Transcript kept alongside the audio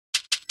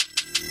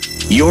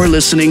You're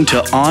listening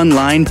to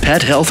Online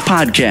Pet Health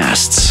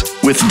Podcasts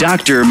with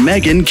Dr.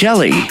 Megan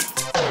Kelly.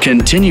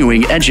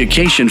 Continuing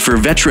education for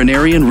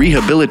veterinarian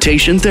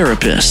rehabilitation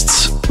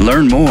therapists.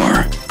 Learn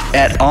more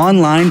at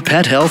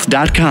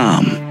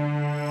onlinepethealth.com.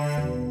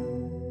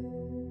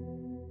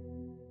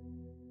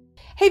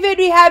 Hey Vet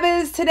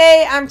Rehabbers,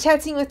 today I'm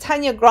chatting with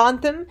Tanya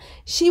Grantham.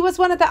 She was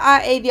one of the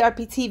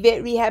RAVRPT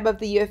Vet Rehab of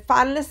the Year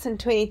finalists in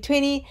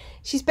 2020.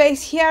 She's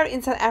based here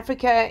in South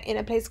Africa in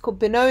a place called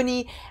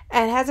Benoni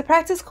and has a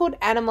practice called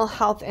Animal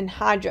Health and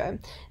Hydro.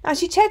 Now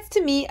she chats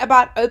to me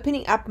about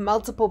opening up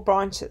multiple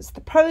branches, the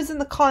pros and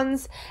the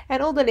cons,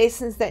 and all the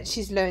lessons that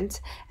she's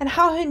learned, and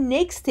how her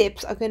next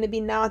steps are going to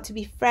be now to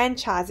be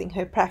franchising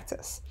her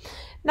practice.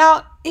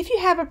 Now, if you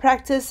have a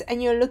practice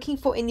and you're looking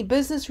for any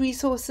business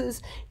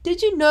resources,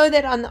 did you know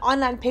that on the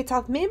Online Pet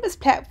Health Members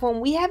platform,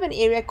 we have an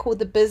area called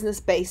the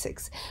Business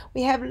Basics.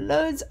 We have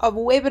loads of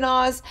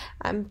webinars,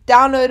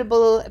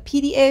 downloadable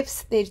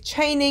PDFs, there's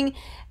training.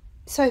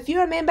 So if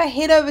you're a member,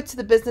 head over to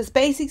the Business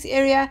Basics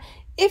area.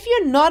 If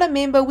you're not a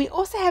member, we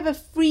also have a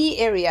free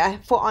area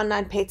for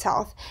Online Pet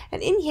Health.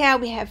 And in here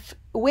we have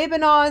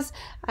webinars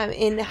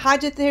in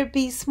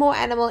hydrotherapy, small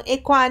animal,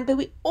 equine, but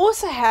we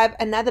also have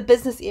another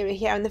business area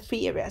here in the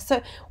free area.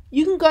 So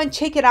you can go and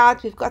check it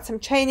out. We've got some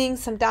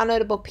trainings, some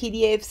downloadable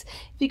PDFs.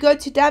 If you go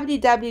to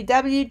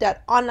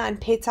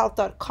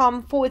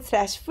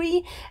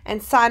www.onlinepethealth.com/free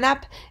and sign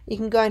up, you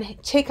can go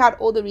and check out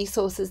all the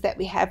resources that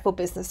we have for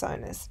business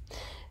owners.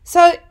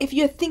 So if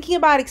you're thinking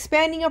about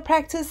expanding your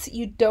practice,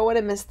 you don't want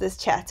to miss this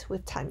chat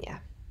with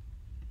Tanya.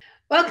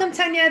 Welcome,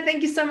 Tanya.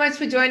 Thank you so much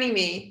for joining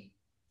me.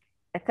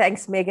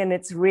 Thanks, Megan.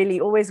 It's really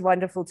always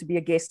wonderful to be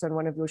a guest on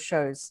one of your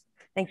shows.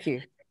 Thank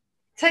you.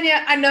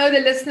 Tanya, I know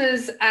the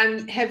listeners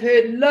have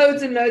heard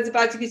loads and loads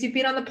about you because you've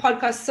been on the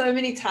podcast so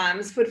many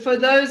times. But for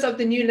those of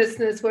the new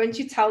listeners, why don't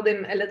you tell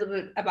them a little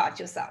bit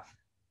about yourself?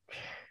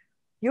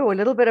 A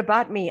little bit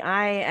about me.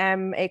 I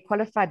am a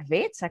qualified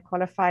vet. I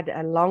qualified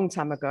a long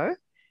time ago.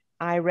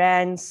 I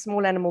ran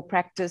small animal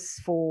practice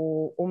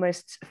for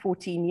almost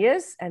 14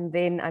 years, and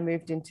then I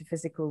moved into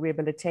physical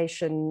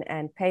rehabilitation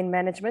and pain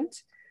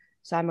management.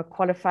 So I'm a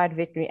qualified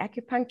veterinary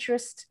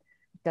acupuncturist.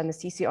 I've done the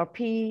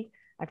CCRP,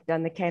 I've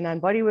done the Canine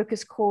Body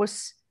Workers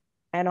course,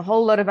 and a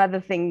whole lot of other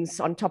things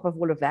on top of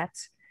all of that.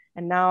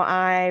 And now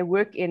I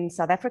work in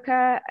South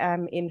Africa,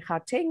 in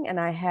Gauteng, and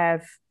I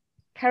have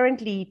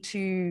currently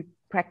 2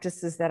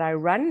 practices that I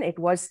run. It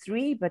was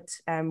 3, but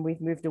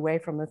we've moved away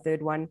from the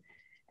 3rd one.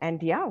 And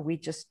we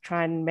just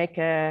try and make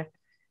our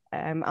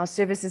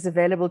services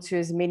available to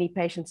as many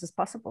patients as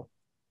possible.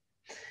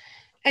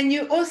 And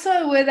you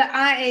also were the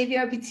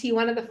RAVRPT,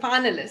 one of the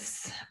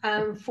finalists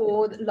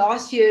for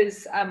last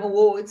year's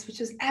awards, which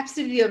was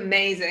absolutely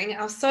amazing.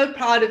 I was so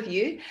proud of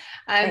you,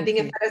 being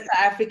a fellow South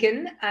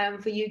African,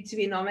 for you to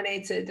be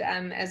nominated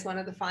as one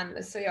of the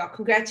finalists. So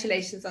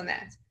congratulations on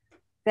that.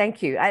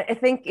 Thank you. I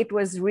think it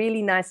was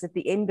really nice at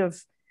the end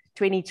of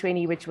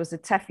 2020, which was a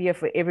tough year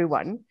for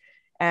everyone.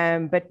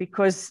 But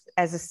because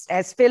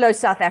as fellow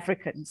South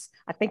Africans,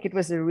 I think it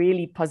was a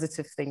really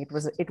positive thing.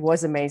 It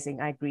was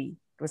amazing. I agree.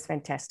 It was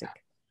fantastic.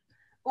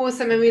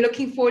 Awesome. And we're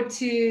looking forward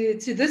to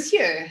this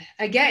year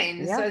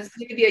again. Yeah. So it's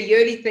going to be a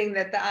yearly thing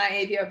that the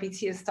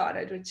RAVRPT has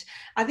started, which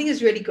I think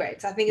is really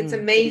great. I think it's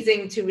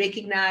amazing to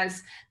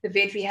recognize the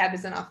vet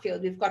rehabbers in our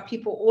field. We've got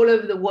people all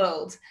over the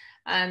world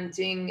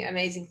doing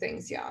amazing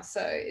things.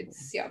 So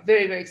it's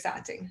very, very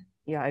exciting.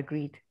 Yeah,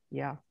 agreed.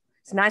 Yeah.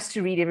 It's nice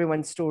to read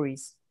everyone's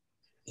stories.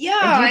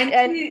 Yeah,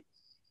 and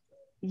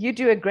you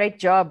do a great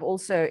job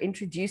also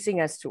introducing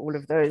us to all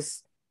of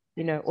those,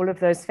 all of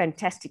those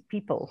fantastic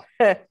people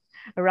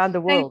around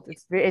the world.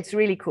 It's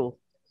really cool.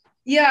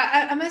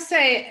 Yeah, I must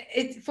say,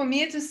 for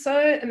me, it was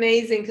so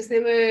amazing because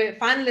there were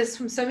finalists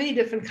from so many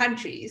different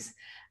countries.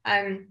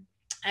 And,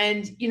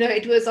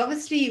 it was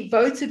obviously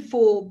voted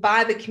for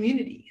by the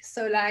community.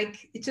 So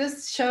it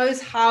just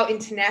shows how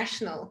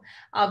international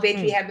our vet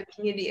rehab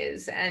community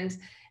is. And,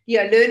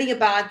 learning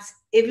about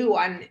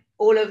everyone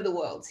all over the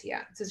world.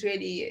 Yeah,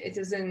 it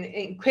was an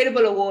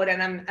incredible award,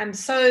 and I'm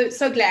so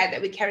glad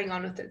that we're carrying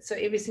on with it. So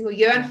every single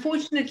year,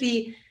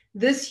 unfortunately,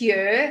 this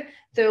year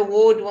the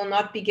award will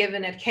not be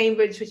given at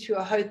Cambridge, which we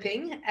were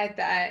hoping at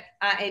the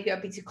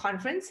RAVRPT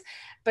conference,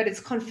 but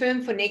it's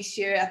confirmed for next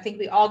year. I think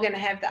we are going to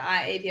have the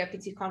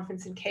RAVRPT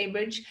conference in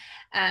Cambridge,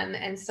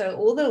 and so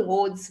all the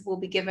awards will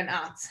be given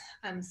out.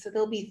 So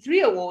there'll be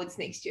 3 awards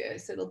next year.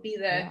 So it'll be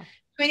the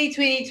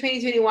 2020,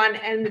 2021,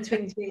 and the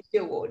 2022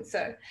 award.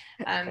 So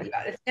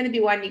it's going to be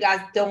one you guys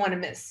don't want to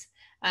miss.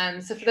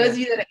 So for those of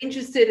you that are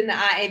interested in the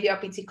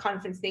RAVRPT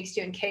conference next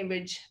year in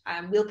Cambridge,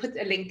 we'll put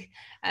a link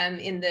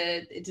in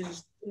the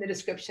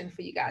description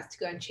for you guys to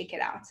go and check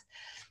it out.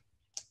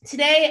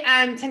 Today,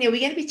 Tanya, we're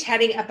going to be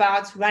chatting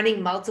about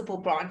running multiple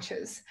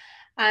branches.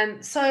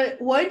 So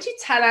won't you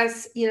tell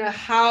us,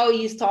 how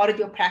you started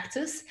your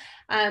practice?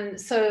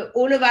 So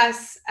all of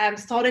us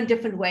start in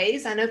different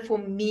ways. I know for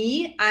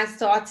me, I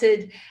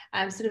started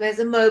sort of as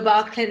a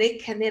mobile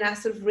clinic, and then I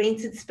sort of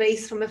rented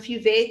space from a few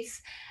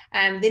vets.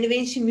 Then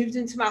eventually moved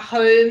into my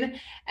home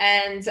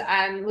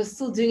and was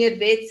still doing it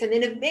vets. And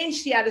then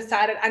eventually I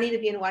decided I need to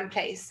be in one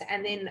place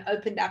and then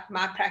opened up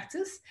my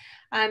practice.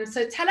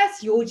 So tell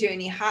us your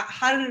journey.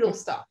 How did it all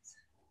start?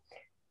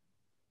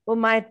 Well,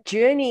 my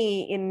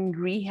journey in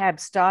rehab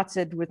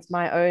started with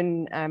my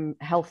own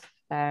health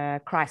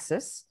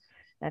crisis.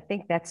 I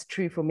think that's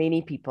true for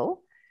many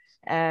people.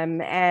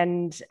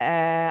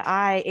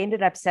 I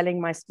ended up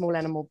selling my small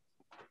animal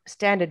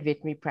standard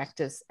veterinary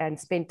practice and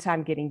spent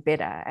time getting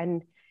better.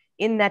 And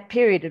in that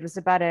period, it was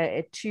about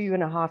a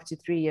 2.5 to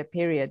 3 year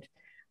period.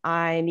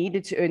 I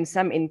needed to earn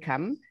some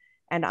income,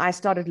 and I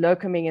started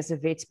locuming as a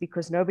vet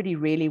because nobody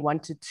really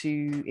wanted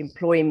to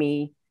employ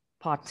me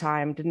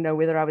part-time, didn't know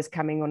whether I was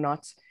coming or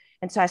not.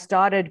 And so I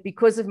started,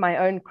 because of my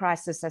own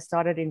crisis, I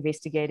started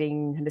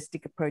investigating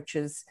holistic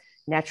approaches,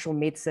 natural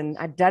medicine.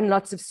 I'd done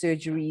lots of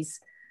surgeries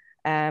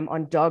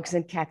on dogs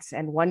and cats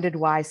and wondered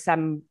why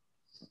some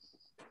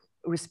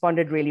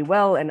responded really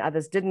well and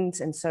others didn't.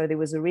 And so there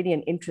was already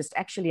an interest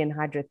actually in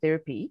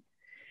hydrotherapy.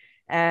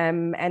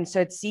 And so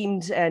it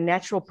seemed a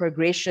natural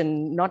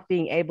progression, not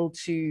being able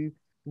to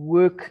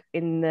work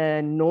in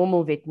the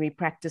normal veterinary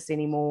practice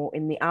anymore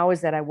in the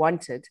hours that I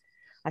wanted.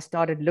 I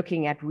started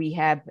looking at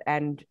rehab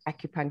and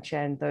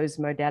acupuncture and those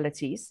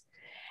modalities.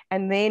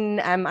 And then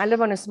I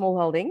live on a small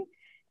holding,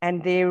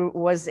 and there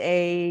was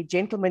a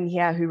gentleman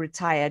here who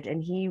retired,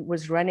 and he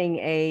was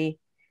running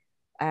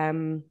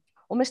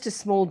almost a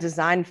small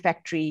design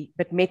factory,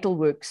 but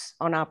metalworks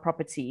on our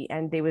property.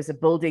 And there was a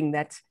building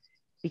that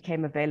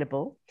became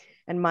available.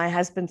 And my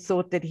husband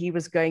thought that he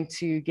was going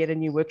to get a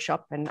new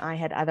workshop, and I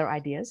had other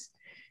ideas.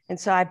 And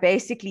so I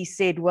basically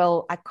said,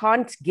 well, I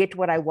can't get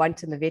what I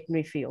want in the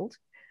veterinary field.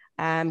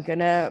 I'm going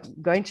to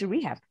go into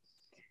rehab.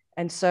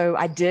 And so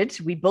I did.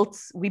 We built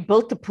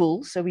the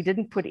pool. So we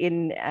didn't put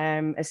in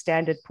a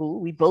standard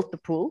pool. We built the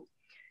pool.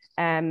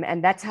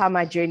 And that's how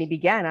my journey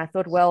began. I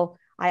thought, well,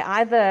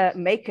 I either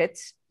make it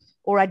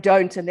or I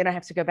don't, and then I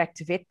have to go back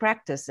to vet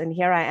practice. And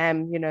here I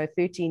am,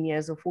 13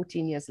 years or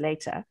 14 years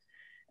later,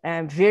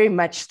 very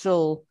much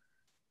still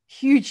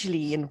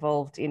hugely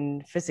involved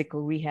in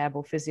physical rehab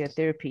or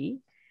physiotherapy.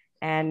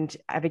 And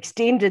I've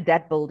extended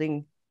that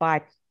building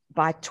by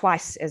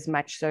twice as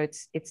much. So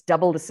it's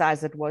double the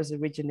size it was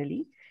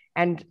originally.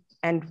 And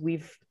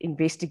we've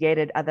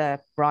investigated other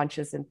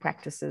branches and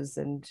practices.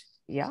 And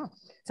yeah,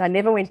 so I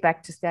never went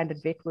back to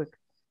standard vet work.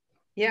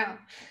 Yeah.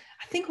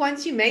 I think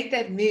once you make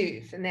that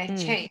move and that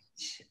change,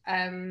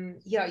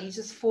 you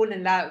just fall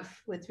in love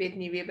with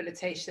veterinary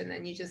rehabilitation,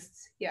 and you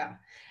just,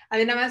 I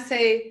mean, I must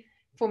say,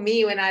 for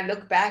me, when I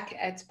look back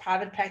at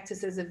private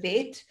practice as a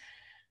vet,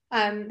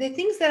 there are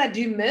things that I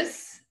do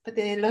miss, but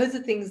there are loads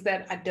of things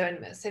that I don't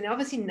miss. And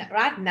obviously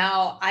right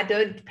now I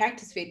don't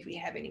practice vet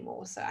rehab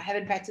anymore. So I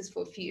haven't practiced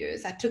for a few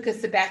years. I took a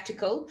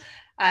sabbatical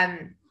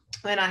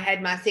when I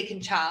had my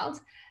second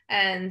child.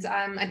 And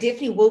I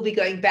definitely will be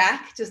going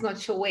back, just not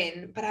sure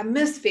when, but I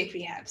miss vet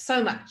rehab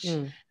so much.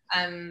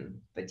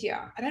 But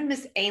yeah, I don't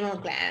miss anal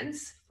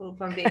glands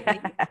from vet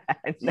rehab.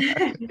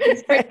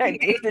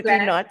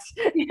 Definitely not.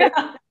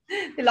 Yeah,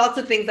 there are lots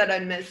of things I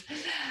don't miss.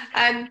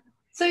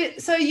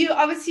 So you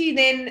obviously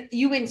then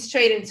you went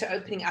straight into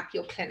opening up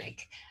your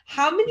clinic.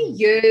 How many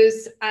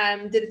years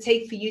did it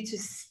take for you to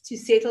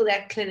settle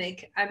that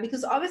clinic?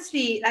 Because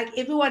obviously, like,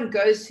 everyone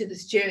goes through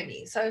this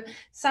journey. So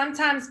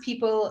sometimes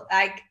people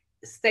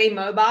stay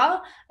mobile.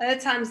 Other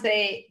times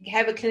they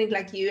have a clinic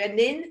like you, and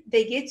then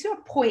they get to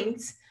a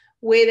point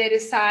where they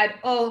decide,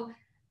 oh,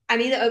 I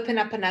need to open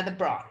up another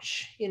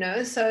branch,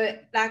 So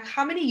like,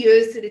 how many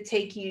years did it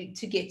take you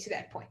to get to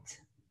that point?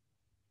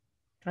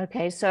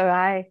 Okay, so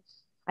I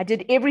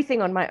did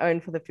everything on my own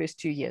for the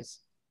first 2 years.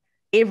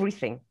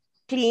 Everything.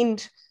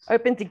 Cleaned,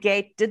 opened the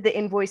gate, did the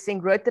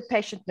invoicing, wrote the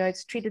patient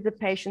notes, treated the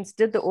patients,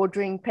 did the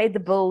ordering, paid the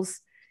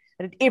bills.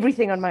 I did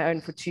everything on my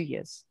own for 2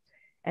 years.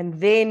 And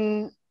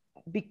then,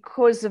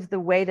 because of the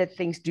way that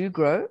things do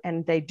grow,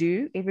 and they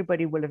do,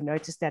 everybody will have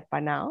noticed that by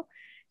now,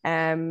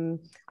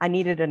 I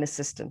needed an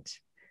assistant.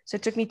 So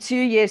it took me 2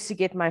 years to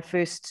get my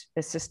first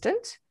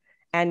assistant,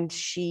 and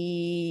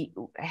she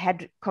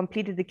had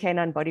completed the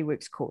Canine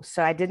Bodyworks course.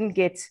 So I didn't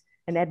get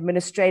an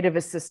administrative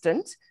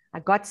assistant. I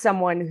got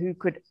someone who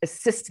could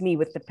assist me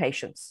with the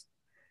patients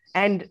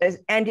and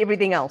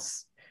everything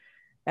else.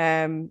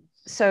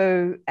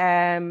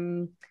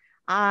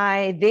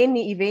 I then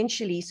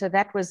eventually, so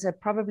that was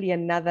probably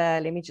another,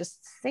 let me just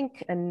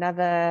think,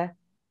 another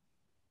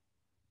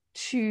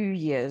 2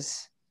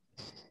 years,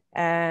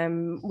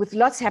 with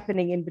lots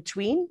happening in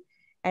between.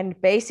 And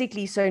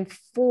basically, so in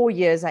 4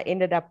 years, I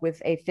ended up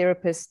with a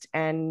therapist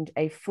and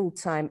a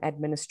full-time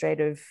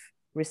administrative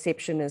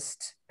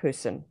receptionist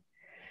person.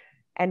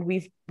 And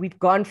we've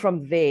gone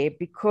from there,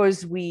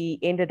 because we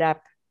ended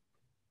up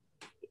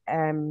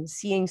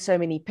seeing so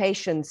many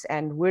patients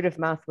and word of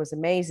mouth was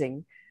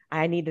amazing.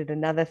 I needed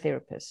another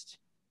therapist.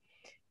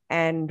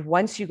 And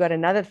once you got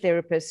another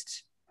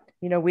therapist,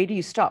 where do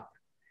you stop?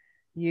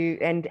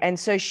 And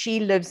so she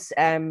lives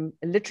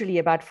literally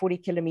about 40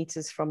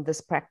 kilometers from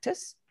this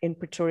practice in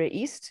Pretoria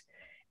East.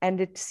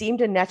 And it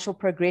seemed a natural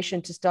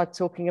progression to start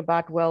talking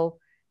about, well,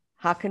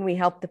 how can we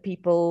help the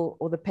people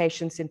or the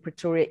patients in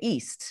Pretoria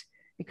East?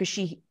 Because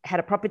she had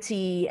a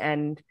property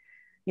and,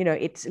 you know,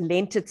 it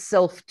lent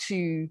itself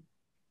to,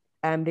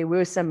 there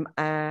were some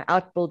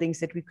outbuildings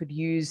that we could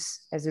use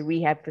as a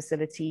rehab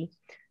facility.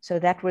 So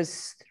that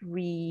was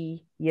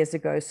 3 years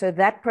ago. So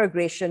that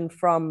progression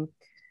from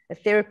a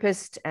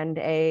therapist and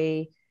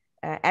a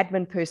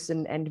admin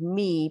person and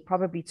me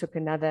probably took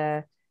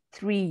another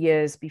 3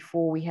 years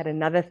before we had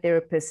another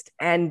therapist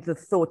and the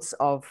thoughts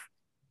of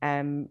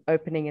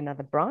opening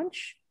another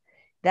branch.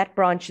 That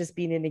branch has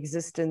been in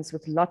existence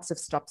with lots of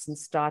stops and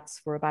starts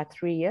for about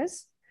 3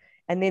 years.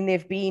 And then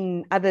there've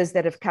been others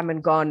that have come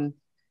and gone,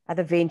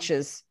 other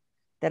ventures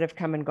that have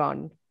come and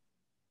gone.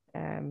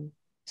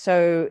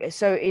 So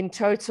in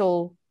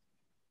total,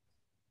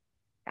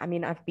 I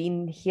mean, I've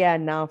been here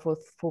now for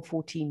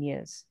 14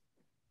 years.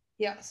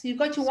 Yeah. So you've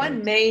got your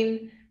one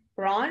main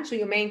branch or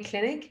your main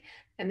clinic,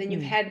 and then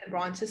you've had the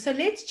branches. So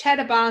let's chat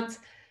about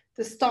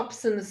the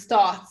stops and the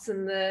starts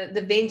and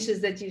the ventures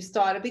that you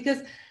started,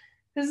 because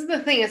this is the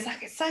thing. It's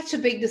like, it's such a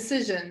big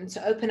decision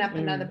to open up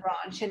another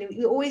branch. And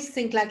you always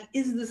think like,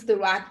 is this the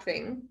right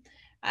thing?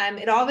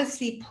 It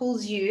obviously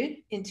pulls you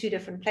in 2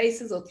 different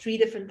places or 3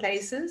 different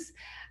places.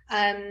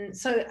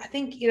 So I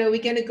think, you know,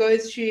 we're going to go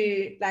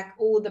through like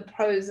all the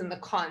pros and the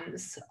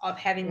cons of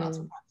having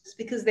multiple branches,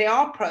 because there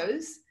are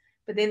pros,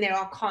 but then there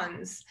are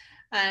cons.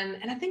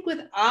 And I think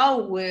with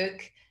our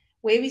work,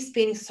 where we're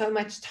spending so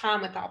much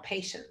time with our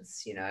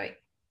patients, you know,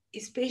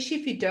 especially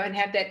if you don't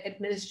have that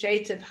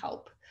administrative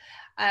help,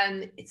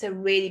 it's a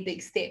really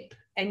big step.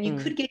 And you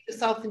could get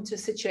yourself into a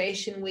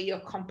situation where you're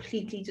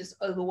completely just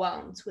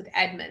overwhelmed with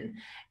admin.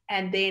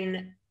 And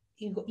then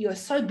you're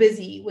so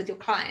busy with your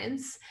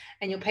clients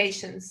and your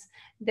patients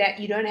that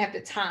you don't have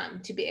the time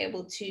to be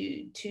able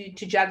to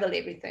juggle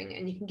everything,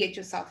 and you can get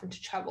yourself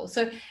into trouble.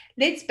 So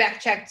let's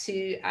backtrack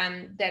to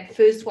that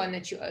first one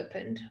that you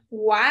opened.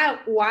 Why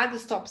the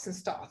stops and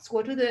starts?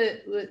 What were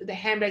the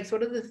handbrakes?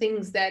 What are the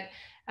things that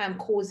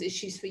cause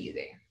issues for you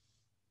there?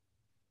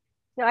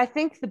 No, I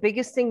think the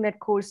biggest thing that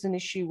caused an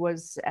issue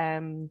was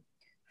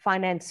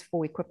finance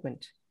for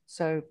equipment.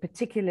 So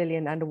particularly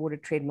an underwater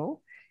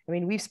treadmill. I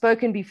mean, we've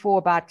spoken before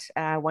about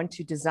I want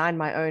to design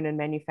my own and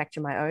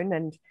manufacture my own,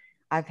 and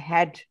I've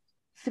had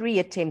 3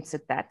 attempts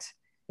at that.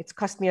 It's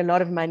cost me a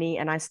lot of money,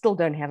 and I still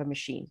don't have a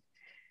machine.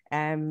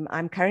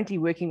 I'm currently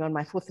working on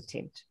my 4th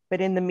attempt,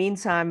 but in the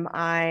meantime,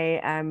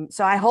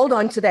 so I hold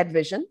on to that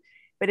vision.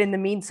 But in the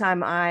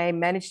meantime, I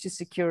managed to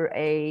secure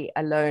a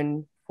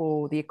loan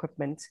for the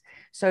equipment.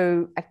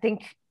 So I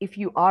think if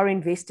you are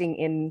investing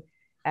in,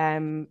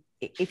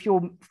 if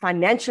your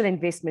financial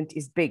investment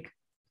is big,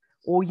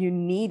 or you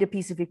need a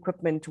piece of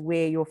equipment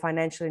where your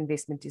financial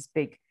investment is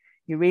big,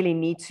 you really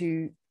need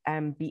to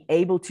be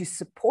able to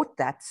support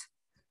that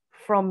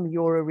from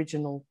your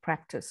original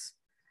practice.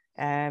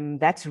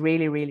 That's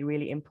really, really,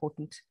 really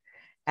important.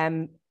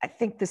 I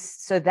think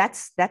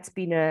that's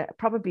been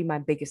probably my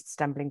biggest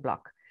stumbling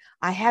block.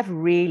 I have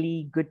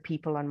really good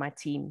people on my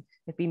team.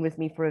 They've been with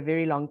me for a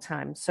very long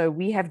time. So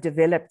we have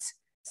developed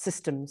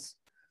systems.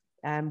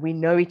 We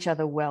know each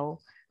other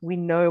well. We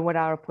know what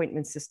our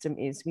appointment system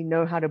is. We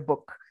know how to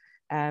book.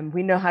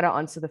 We know how to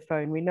answer the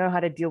phone. We know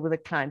how to deal with a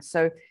client.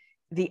 So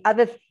the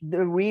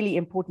really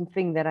important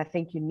thing that I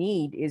think you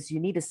need is you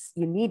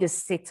need a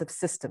set of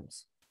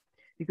systems,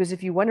 because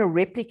if you want to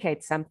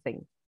replicate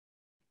something,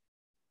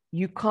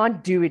 you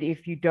can't do it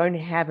if you don't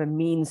have a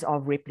means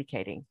of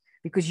replicating,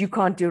 because you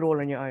can't do it all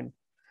on your own.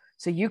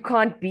 So you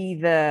can't be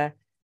the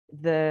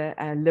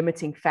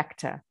limiting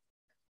factor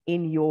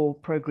in your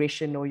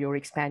progression or your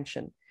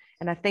expansion.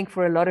 And I think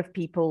for a lot of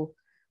people,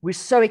 we're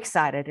so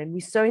excited and we're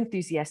so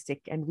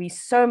enthusiastic and we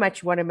so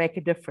much want to make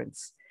a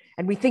difference,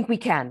 and we think we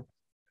can.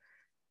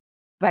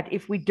 But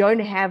if we don't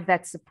have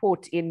that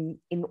support in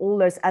all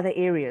those other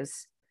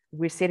areas,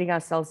 we're setting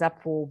ourselves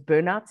up for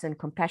burnouts and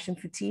compassion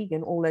fatigue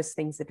and all those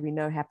things that we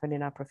know happen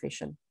in our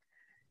profession.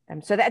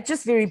 So that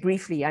just very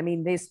briefly, I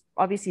mean, there's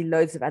obviously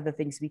loads of other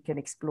things we can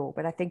explore,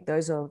 but I think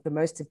those are the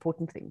most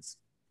important things.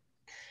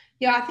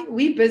 Yeah, I think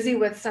we're busy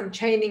with some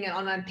training and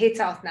online pet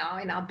health now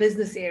in our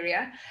business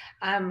area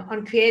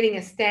on creating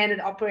a standard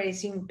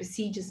operating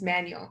procedures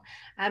manual.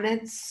 And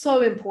it's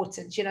so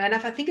important, you know, and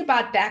if I think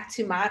about back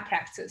to my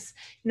practice,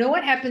 you know,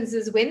 what happens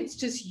is when it's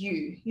just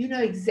you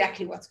know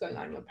exactly what's going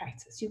on in your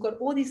practice. You've got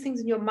all these things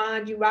in your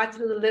mind, you write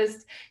it on the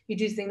list, you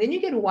do things, then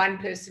you get one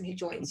person who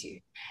joins you.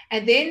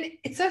 And then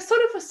it's a sort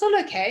of still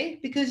okay,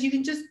 because you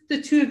can just,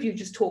 the 2 of you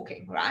just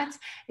talking, right?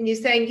 And you're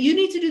saying, you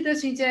need to do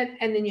this, you need to,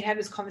 and then you have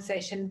this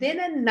conversation. Then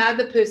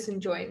another person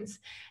joins,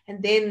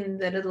 and then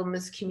the little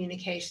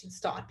miscommunications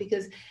start,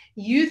 because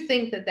you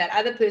think that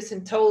other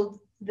person told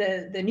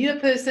the newer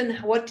person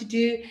what to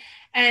do.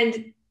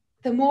 And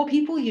the more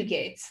people you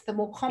get, the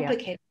more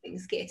complicated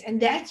things get.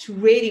 And that's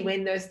really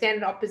when those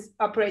standard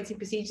operating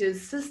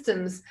procedures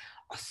systems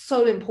are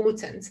so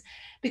important,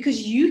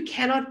 because you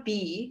cannot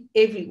be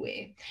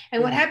everywhere.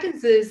 And what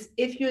happens is,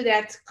 if you're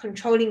that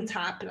controlling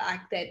type,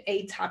 like that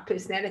A-type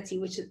personality,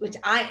 which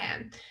I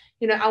am,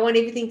 you know, I want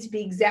everything to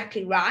be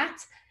exactly right.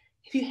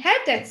 if you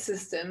have that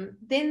system,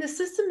 then the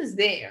system is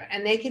there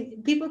and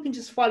people can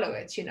just follow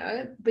it,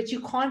 but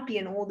you can't be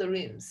in all the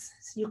rooms.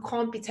 So you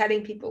can't be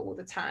telling people all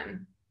the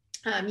time.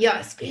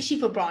 Especially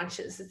for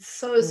branches, it's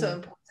so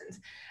important.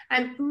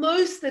 And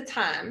most of the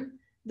time,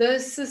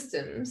 those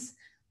systems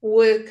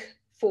work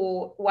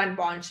for one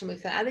branch and work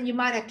for the other. You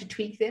might have to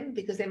tweak them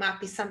because there might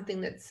be something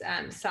that's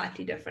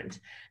slightly different.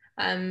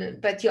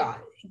 But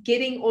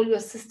getting all your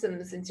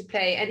systems into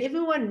play and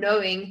everyone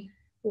knowing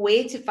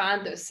where to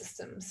find those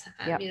systems.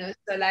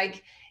 So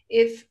like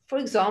if, for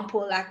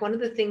example, like one of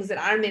the things that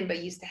I remember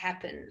used to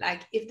happen,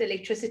 like if the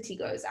electricity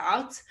goes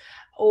out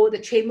or the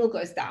treadmill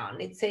goes down,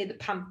 let's say the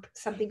pump,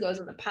 something goes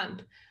on the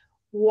pump,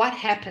 what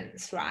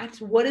happens, right?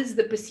 What is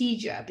the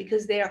procedure?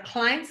 Because there are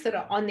clients that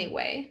are on their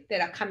way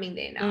that are coming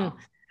there now.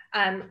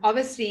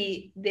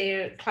 Obviously,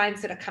 there are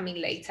clients that are coming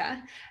later.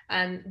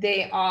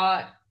 There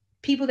are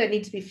people that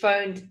need to be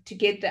phoned to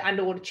get the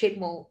underwater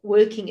treadmill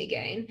working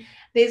again.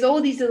 There's all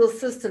these little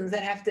systems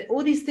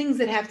all these things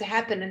that have to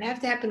happen and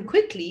have to happen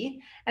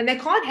quickly. And they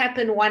can't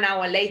happen 1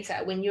 hour later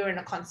when you're in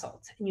a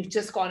consult and you've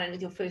just gone in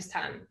with your first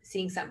time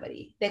seeing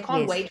somebody. They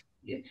can't wait for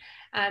you.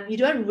 You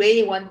don't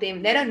really want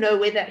them. They don't know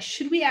whether,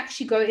 should we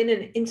actually go in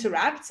and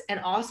interrupt and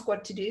ask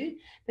what to do?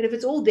 But if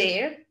it's all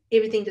there,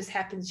 everything just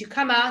happens. You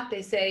come out,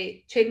 they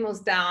say,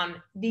 treadmill's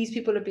down, these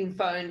people have been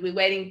phoned, we're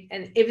waiting,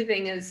 and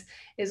everything is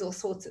all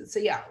sorted.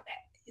 So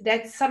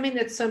that's something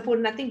that's so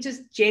important. I think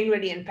just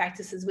generally in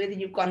practices, whether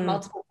you've got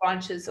multiple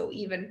branches or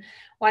even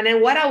one.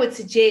 And what I would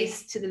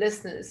suggest to the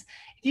listeners,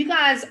 if you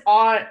guys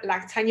are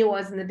like Tanya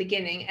was in the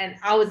beginning, and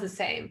I was the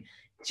same,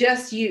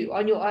 just you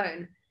on your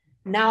own,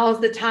 now's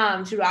the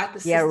time to write the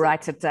system. Yeah,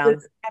 write it down.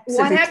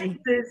 What happens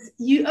is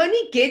you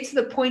only get to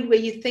the point where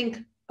you think,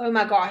 oh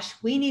my gosh,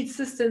 we need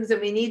systems and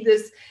we need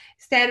this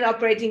standard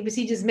operating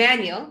procedures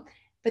manual.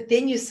 But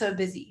then you're so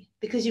busy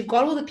because you've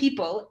got all the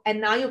people and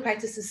now your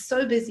practice is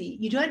so busy.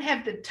 You don't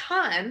have the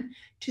time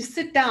to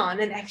sit down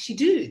and actually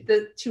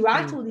to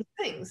write all these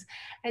things.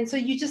 And so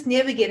you just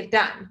never get it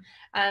done.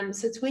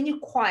 So it's when you're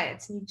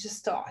quiet and you just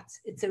start,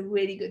 it's a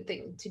really good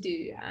thing to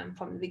do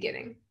from the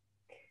beginning.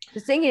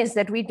 The thing is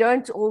that we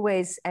don't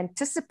always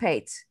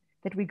anticipate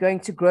that we're going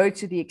to grow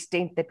to the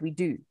extent that we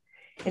do.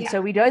 And so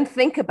we don't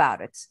think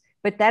about it.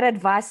 But that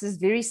advice is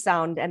very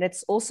sound. And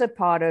it's also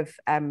part of,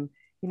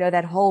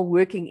 that whole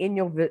working in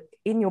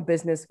your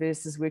business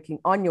versus working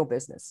on your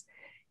business.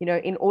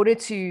 In order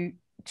to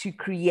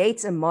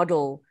create a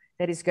model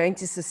that is going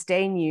to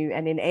sustain you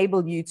and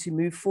enable you to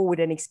move forward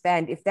and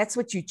expand, if that's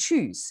what you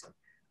choose,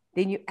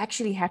 then you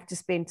actually have to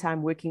spend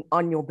time working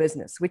on your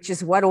business, which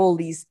is what all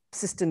these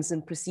systems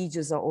and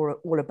procedures are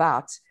all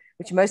about,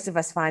 which most of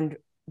us find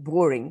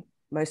boring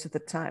most of the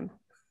time.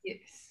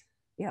 Yes.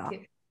 Yeah.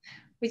 Yes.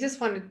 We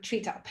just want to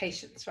treat our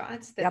patients,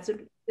 right? That's what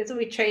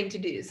we're trained to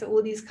do. So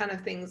all these kind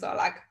of things are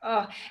like,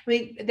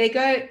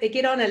 they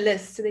get on a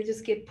list, so they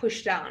just get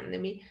pushed down. And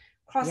then we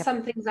cross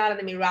some things out and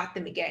then we write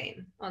them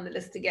again on the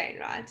list again,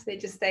 right? They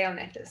just stay on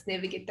that list,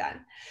 never get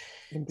done.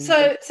 Indeed. So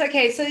it's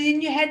okay. So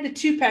then you had the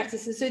 2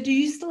 practices. So do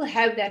you still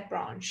have that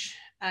branch?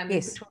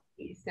 Yes.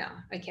 Now.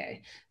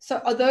 Okay. So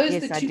are those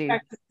the 2 do.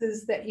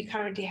 practices that you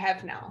currently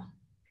have now?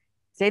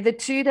 So the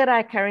 2 that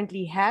I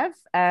currently have,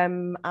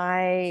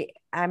 I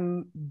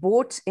am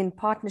bought in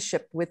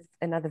partnership with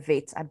another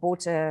vet. I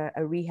bought a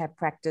rehab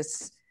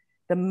practice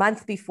the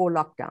month before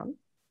lockdown.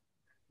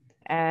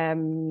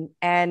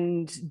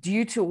 And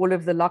due to all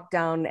of the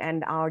lockdown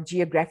and our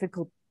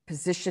geographical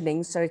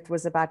positioning, so it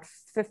was about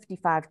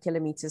 55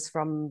 kilometers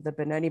from the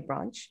Benoni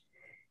branch,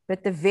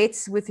 but the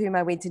vets with whom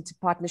I went into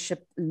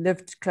partnership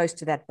lived close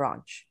to that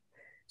branch.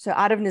 So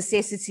out of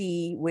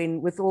necessity,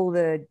 with all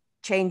the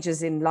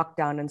changes in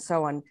lockdown and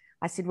so on,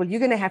 I said, well, you're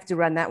going to have to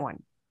run that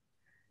one.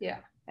 Yeah.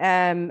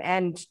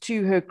 And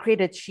to her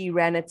credit, she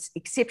ran it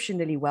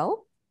exceptionally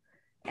well.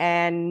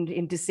 And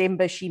in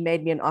December, she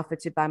made me an offer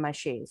to buy my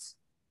shares.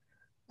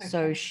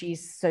 Okay.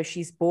 So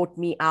she's bought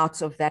me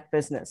out of that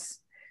business.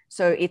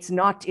 So it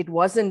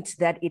wasn't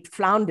that it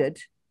floundered.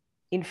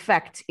 In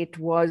fact, it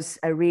was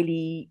a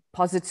really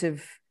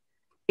positive,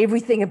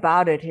 everything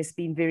about it has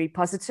been very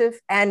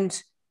positive.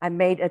 And I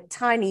made a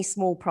tiny,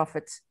 small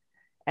profit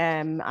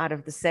out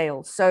of the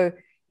sale. So,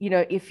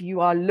 if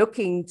you are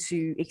looking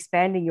to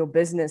expanding your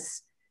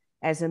business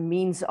as a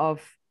means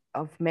of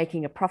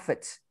making a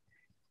profit,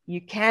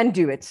 you can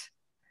do it.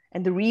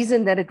 And the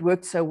reason that it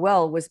worked so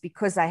well was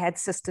because I had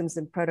systems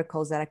and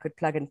protocols that I could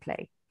plug and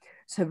play.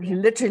 So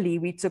literally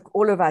we took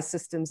all of our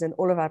systems and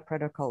all of our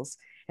protocols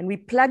and we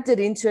plugged it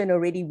into an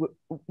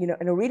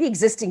already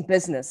existing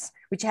business,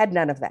 which had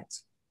none of that.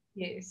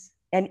 Yes.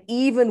 And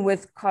even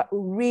with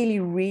really,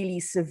 really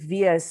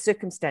severe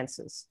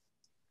circumstances,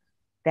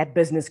 that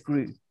business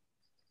grew.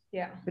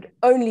 Yeah. But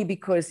only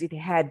because it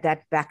had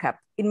that backup,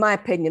 in my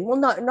opinion. Well,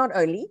 not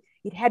only,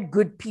 it had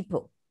good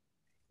people.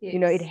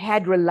 Yes. It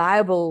had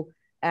reliable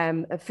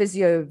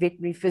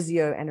veterinary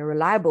physio and a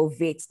reliable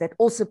vets that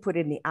also put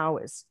in the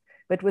hours.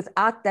 But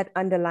without that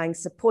underlying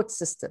support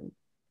system,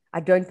 I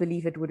don't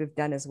believe it would have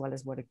done as well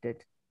as what it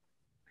did.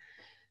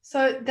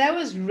 So that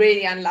was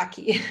really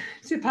unlucky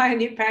to buy a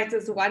new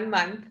practice 1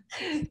 month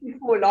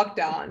before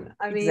lockdown.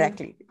 I mean,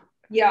 Exactly.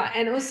 yeah,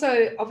 and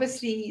also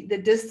obviously the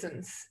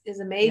distance is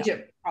a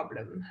major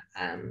problem,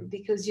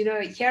 because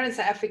here in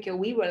South Africa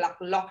we were like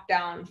locked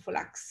down for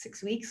like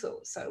 6 weeks or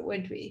so,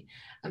 weren't we?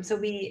 So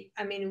we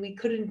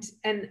couldn't,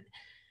 and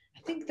I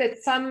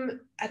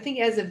think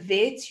as a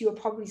vet you're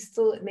probably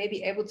still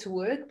maybe able to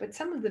work, but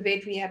some of the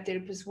vet rehab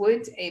therapists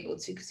weren't able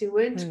to because they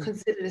weren't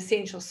considered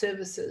essential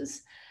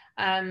services.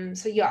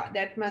 So yeah,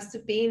 that must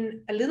have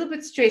been a little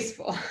bit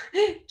stressful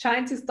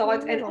trying to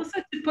start and also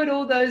to put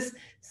all those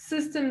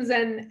systems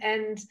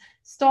and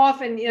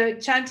staff and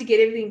trying to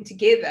get everything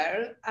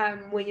together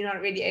when you're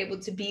not really able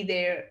to be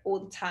there all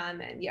the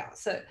time. And yeah,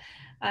 so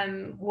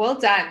well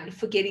done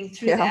for getting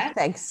through that.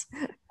 Thanks.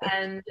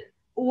 And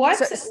what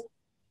so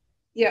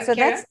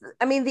that's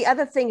the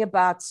other thing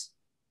about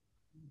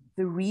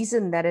the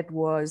reason that it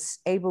was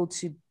able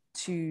to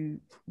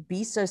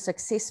be so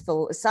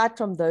successful, aside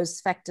from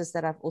those factors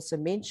that I've also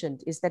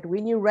mentioned, is that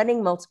when you're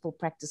running multiple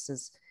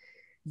practices,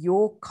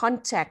 your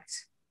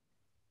contact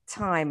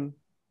time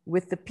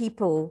with the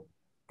people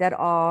that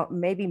are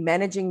maybe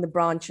managing the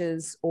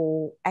branches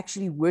or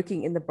actually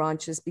working in the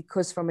branches,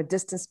 because from a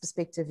distance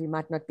perspective, you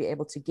might not be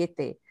able to get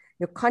there.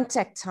 Your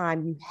contact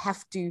time, you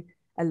have to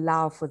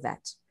allow for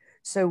that.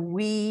 So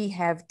we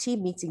have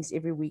team meetings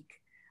every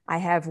week. I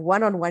have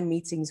one-on-one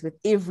meetings with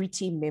every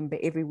team member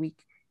every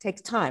week.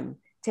 Takes time,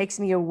 takes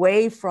me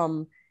away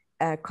from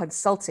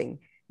consulting,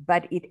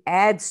 but it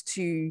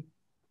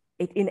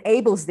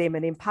enables them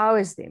and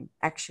empowers them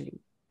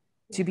actually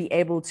to be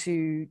able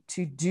to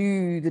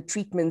do the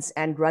treatments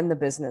and run the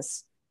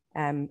business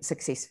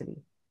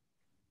successfully.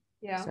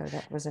 Yeah. So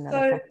that was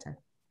another factor.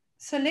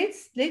 So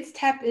let's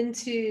tap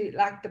into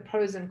like the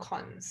pros and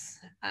cons.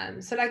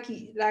 So like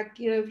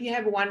if you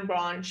have one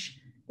branch,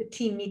 the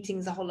team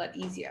meeting's a whole lot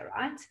easier,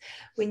 right?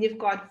 When you've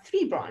got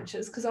 3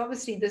 branches, because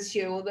obviously this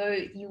year, although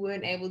you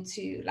weren't able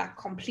to like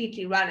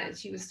completely run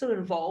it, you were still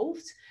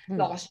involved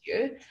last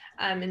year,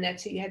 and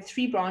that you had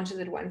 3 branches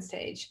at one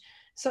stage.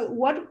 So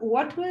what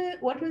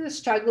were the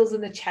struggles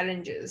and the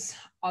challenges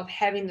of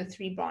having the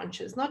 3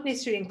 branches, not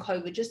necessarily in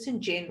COVID, just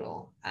in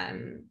general?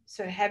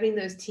 So having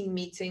those team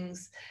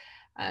meetings,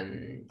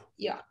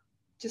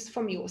 just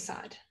from your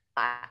side.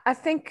 I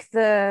think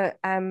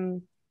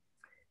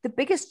the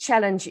biggest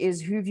challenge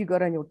is who have you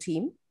got on your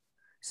team.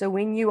 So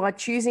when you are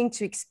choosing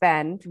to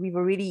expand, we've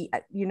already,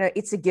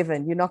 it's a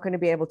given. You're not going to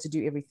be able to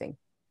do everything.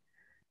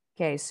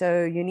 Okay,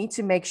 so you need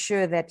to make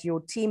sure that your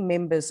team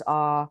members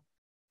are,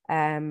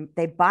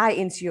 they buy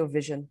into your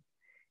vision.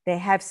 They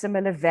have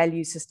similar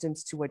value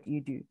systems to what you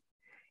do.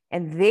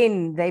 And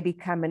then they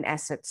become an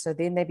asset. So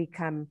then they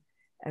become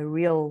a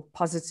real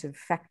positive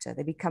factor.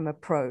 They become a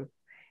pro.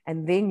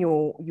 And then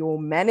your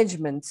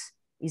management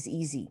is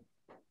easy.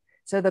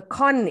 So the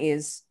con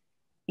is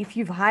if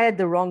you've hired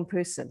the wrong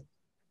person,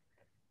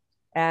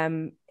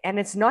 and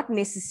it's not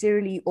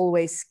necessarily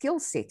always skill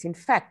set. In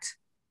fact,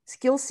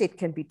 skill set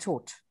can be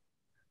taught,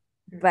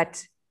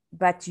 but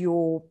I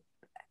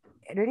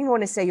don't even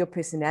want to say your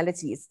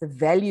personality. It's the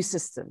value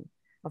system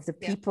of the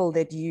people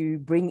that you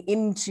bring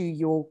into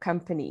your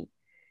company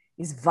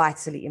is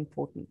vitally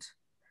important.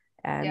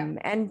 And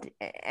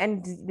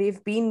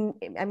they've been,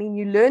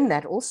 you learn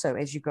that also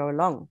as you go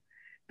along.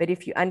 But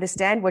if you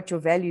understand what your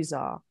values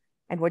are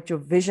and what your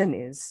vision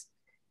is,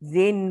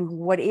 then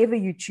whatever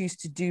you choose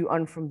to do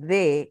on from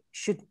there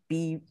should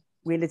be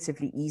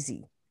relatively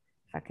easy,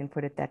 if I can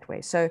put it that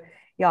way. So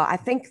yeah, I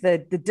think the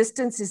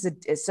distance is,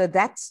 so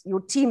that's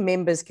your team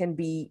members can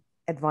be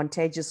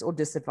advantageous or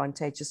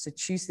disadvantageous. So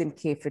choose them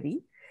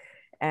carefully.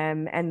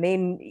 And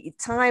then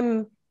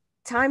time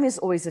is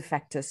always a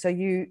factor. So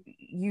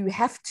you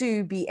have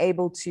to be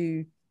able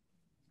to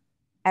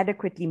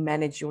adequately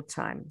manage your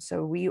time.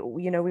 So we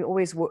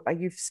always,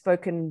 you've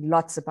spoken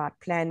lots about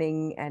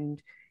planning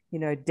and,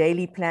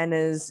 daily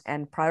planners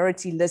and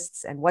priority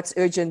lists and what's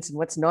urgent and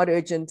what's not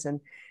urgent. And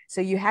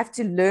so you have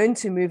to learn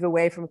to move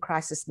away from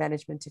crisis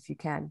management if you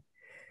can.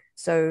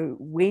 So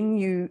when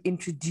you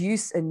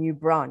introduce a new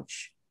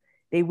branch,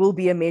 there will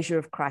be a measure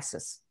of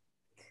crisis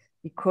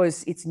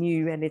because it's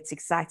new and it's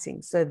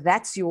exciting. So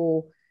that's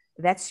your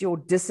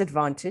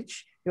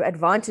disadvantage. Your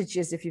advantage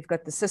is if you've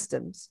got the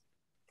systems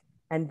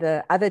and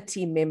the other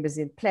team members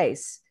in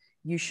place,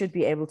 you should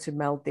be able to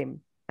meld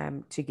them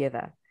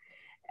together.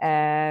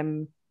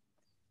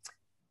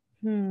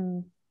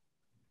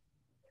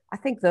 I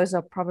think those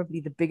are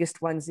probably the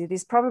biggest ones.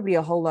 There's probably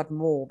a whole lot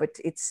more, but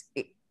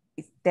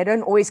they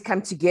don't always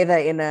come together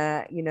in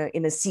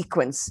a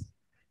sequence.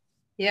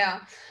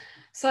 Yeah.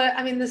 So,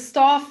 the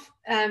staff,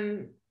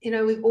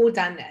 we've all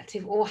done that.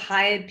 We've all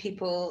hired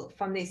people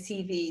from their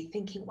CV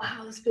thinking,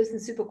 wow, this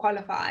person's super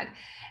qualified.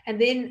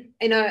 And then,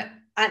 and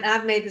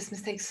I've made this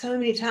mistake so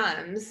many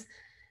times,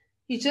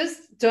 you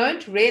just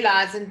don't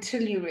realize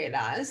until you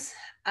realize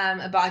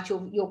about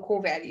your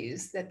core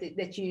values that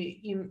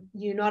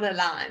you're not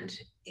aligned.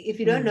 If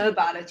you don't know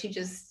about it, you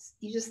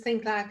just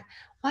think like,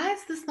 why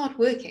is this not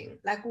working?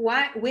 Like,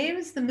 where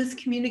is the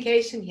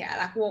miscommunication here?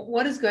 Like,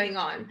 what is going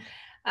on?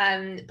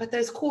 But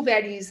those core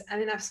values, I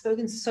mean, I've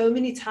spoken so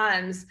many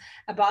times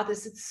about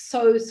this. It's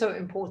so, so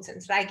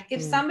important. Like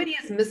if somebody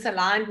is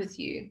misaligned with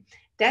you,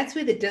 that's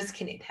where the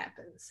disconnect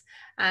happens.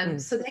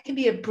 So they can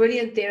be a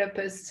brilliant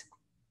therapist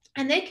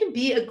and they can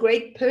be a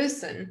great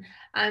person.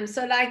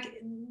 So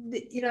like,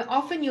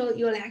 often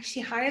you'll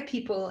actually hire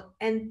people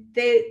and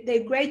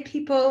they're great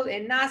people,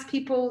 they're nice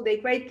people,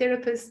 they're great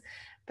therapists,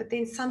 but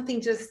then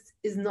something just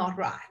is not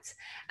right.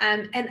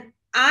 And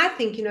I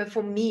think,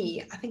 for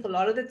me, I think a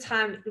lot of the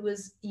time it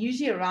was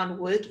usually around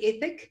work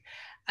ethic.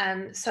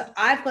 So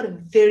I've got a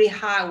very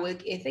high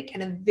work ethic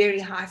and a very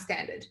high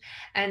standard.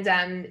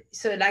 And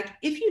so like,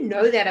 if you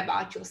know that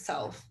about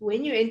yourself,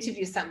 when you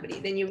interview somebody,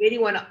 then you really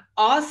want to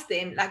ask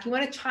them, like you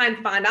want to try and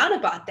find out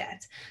about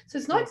that. So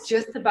it's not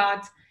just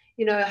about,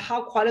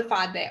 how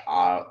qualified they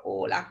are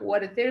or like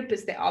what a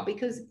therapist they are,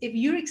 because if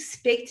you're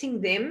expecting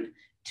them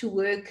to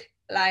work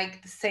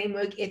like the same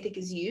work ethic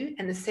as you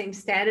and the same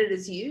standard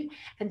as you,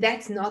 and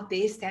that's not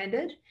their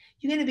standard,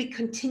 you're going to be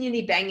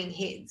continually banging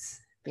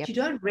heads. But you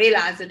don't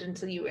realize it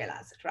until you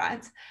realize it,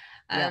 right?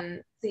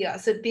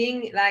 So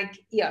being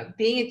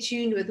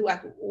attuned with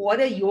what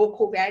are your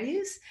core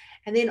values,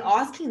 and then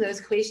asking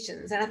those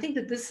questions. And I think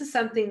that this is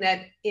something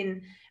that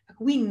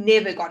we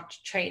never got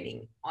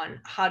training on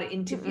how to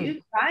interview,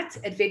 right?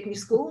 At veterinary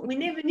school, we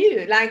never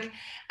knew. Like,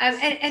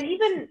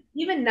 and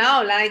even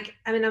now, like,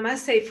 I mean, I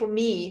must say, for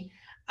me,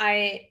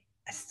 I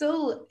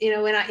still,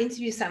 when I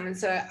interview someone,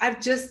 so I've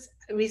just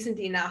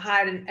recently now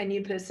hired a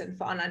new person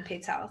for online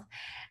pet health.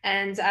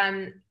 And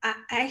I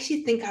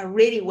actually think I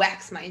really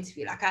waxed my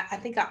interview. Like I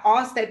think I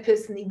asked that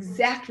person the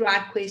exact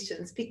right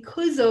questions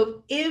because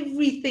of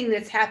everything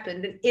that's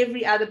happened and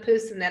every other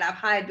person that I've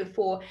hired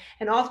before.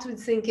 And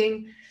afterwards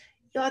thinking,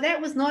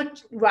 that was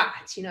not right.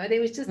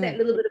 There was just that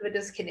little bit of a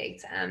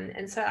disconnect.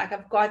 And so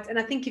like and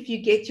I think if you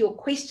get your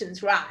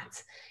questions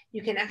right,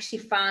 you can actually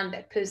find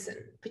that person.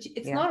 But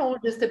it's not all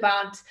just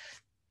about,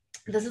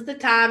 this is the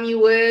time you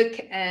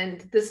work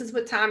and this is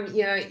what time,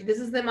 this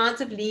is the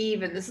amount of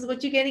leave and this is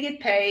what you're going to get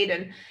paid.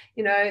 And,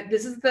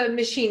 this is the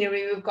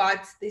machinery we've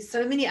got. There's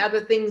so many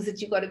other things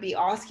that you've got to be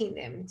asking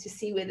them to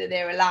see whether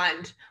they're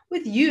aligned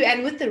with you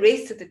and with the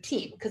rest of the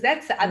team. Because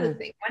that's the other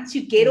thing. Once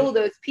you get all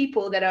those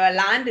people that are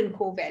aligned in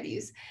core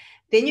values,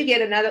 then you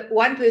get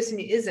one person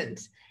who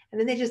isn't. And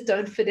then they just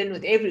don't fit in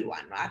with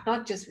everyone, right?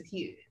 Not just with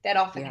you. That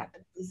often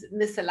happens, is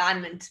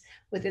misalignment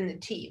within the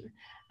team.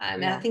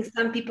 And I think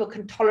some people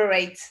can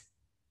tolerate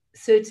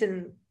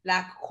certain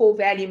like core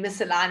value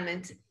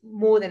misalignment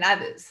more than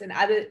others, and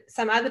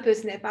some other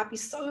person that might be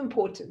so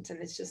important and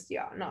it's just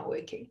not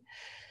working.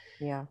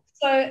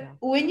 So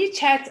when you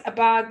chat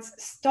about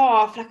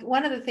staff, like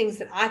one of the things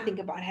that I think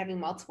about having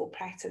multiple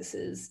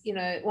practices,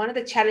 one of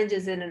the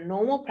challenges in a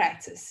normal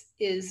practice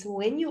is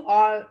when you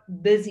are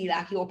busy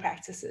like your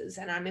practices,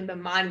 and I remember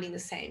mine being the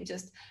same,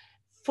 just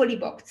fully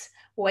booked,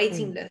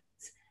 waiting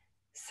lists,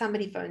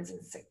 somebody phones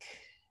in sick.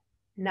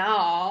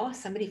 Now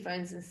somebody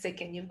phones in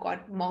sick and you've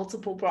got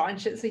multiple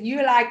branches. So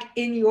you're like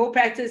in your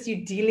practice,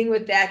 you're dealing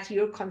with that,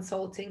 you're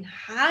consulting.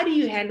 How do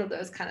you handle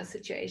those kind of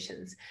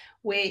situations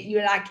where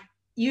you're like,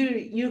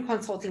 you're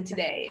consulting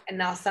today and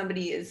now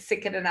somebody is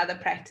sick at another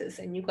practice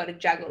and you've got to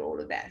juggle all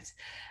of that?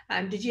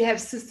 Did you have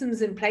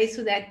systems in place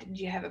for that? Did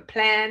you have a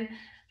plan?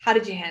 How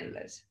did you handle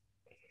it?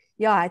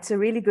 Yeah, it's a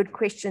really good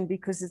question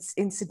because it's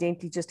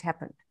incidentally just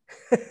happened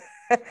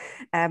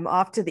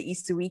after the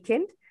Easter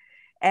weekend.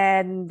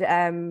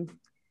 And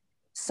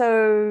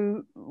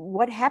so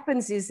what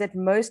happens is that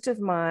most of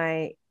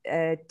my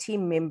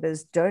team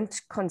members don't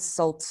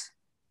consult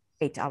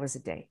 8 hours a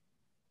day.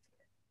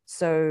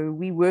 So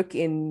we work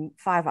in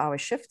 5-hour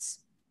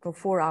shifts or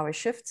 4-hour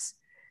shifts,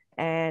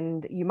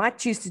 and you might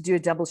choose to do a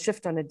double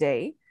shift on a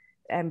day,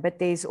 but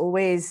there's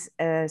always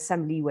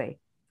some leeway.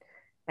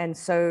 And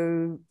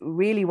so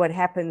really what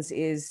happens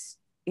is,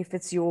 if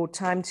it's your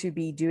time to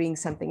be doing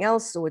something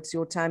else, or it's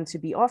your time to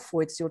be off,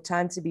 or it's your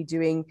time to be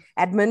doing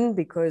admin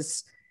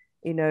because,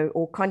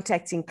 or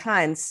contacting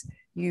clients,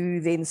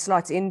 you then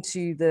slot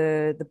into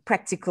the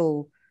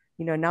practical,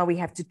 now we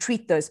have to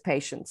treat those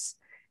patients.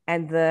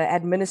 And the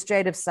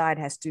administrative side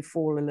has to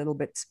fall a little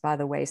bit by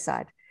the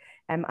wayside.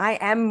 I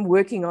am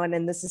working on,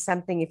 and this is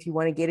something if you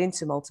want to get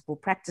into multiple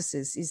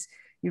practices, is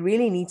you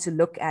really need to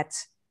look at,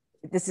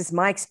 this is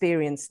my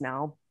experience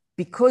now,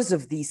 because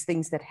of these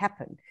things that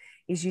happen,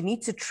 is you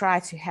need to try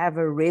to have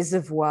a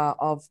reservoir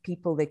of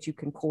people that you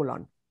can call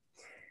on.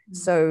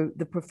 So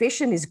the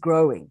profession is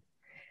growing.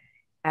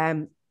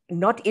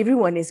 Not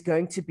everyone is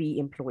going to be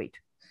employed.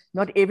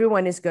 Not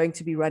everyone is going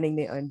to be running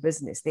their own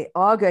business. There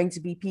are going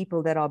to be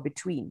people that are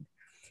between.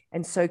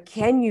 And so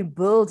can you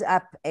build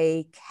up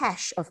a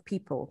cache of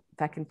people,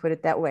 if I can put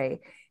it that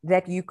way,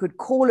 that you could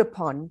call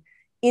upon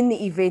in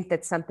the event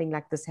that something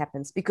like this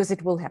happens? Because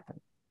it will happen.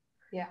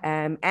 Yeah.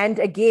 And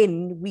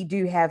again, we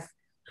do have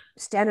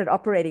standard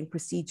operating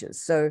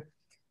procedures. So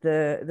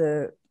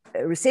the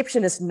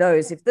receptionist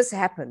knows if this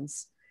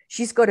happens,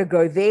 she's got to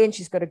go there and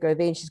she's got to go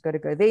there and she's got to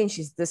go there and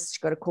she's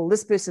got to call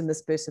this person,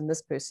 this person,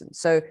 this person.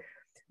 So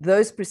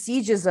those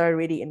procedures are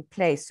already in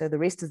place. So the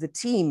rest of the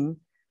team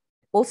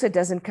also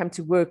doesn't come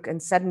to work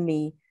and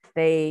suddenly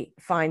they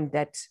find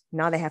that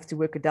now they have to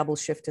work a double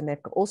shift and they've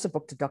also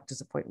booked a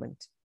doctor's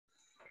appointment.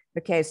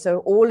 Okay, so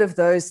all of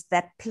those,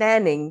 that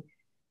planning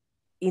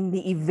in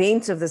the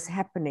event of this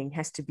happening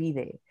has to be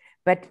there.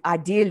 But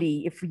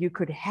ideally, if you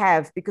could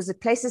have, because it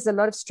places a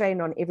lot of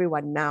strain on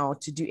everyone now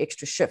to do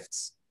extra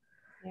shifts.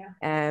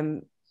 Yeah.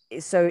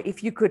 So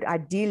if you could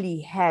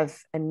ideally have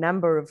a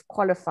number of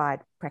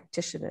qualified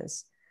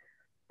practitioners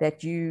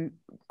that you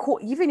call,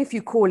 even if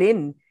you call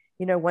in,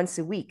 once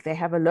a week, they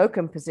have a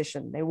locum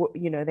position.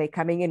 They're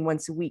coming in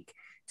once a week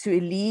to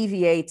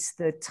alleviate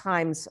the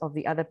times of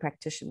the other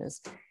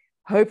practitioners.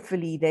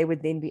 Hopefully, they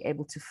would then be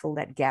able to fill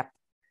that gap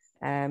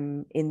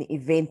in the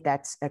event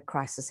that a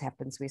crisis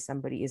happens where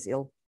somebody is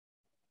ill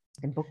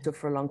and booked off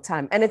for a long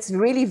time. And it's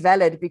really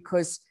valid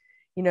because,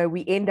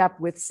 we end up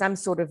with some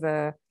sort of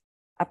a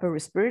upper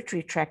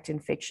respiratory tract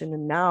infection.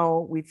 And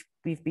now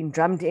we've been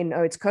drummed in,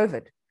 oh, it's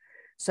COVID.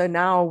 So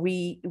now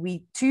we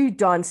too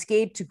darn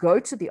scared to go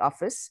to the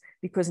office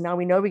because now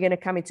we know we're going to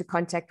come into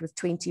contact with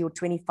 20 or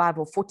 25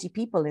 or 40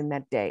 people in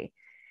that day.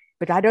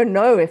 But I don't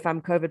know if I'm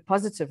COVID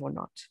positive or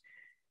not.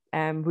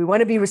 We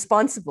want to be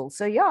responsible.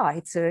 So yeah,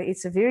 it's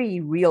a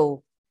very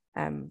real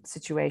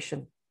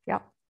situation. Yeah.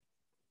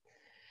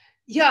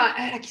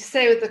 Yeah, like you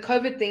say with the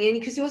COVID thing, and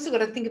because you also got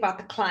to think about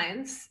the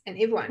clients and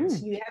everyone.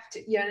 So you have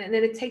to, and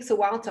then it takes a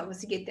while to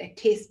obviously get that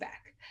test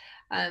back.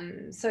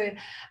 So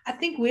I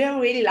think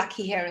we're really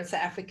lucky here in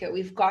South Africa.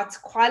 We've got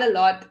quite a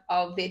lot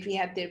of vet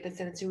rehab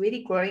therapists, and it's a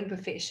really growing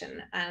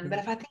profession. But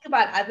if I think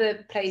about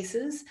other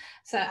places,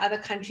 so other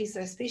countries, so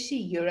especially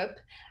Europe,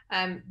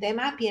 they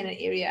might be in an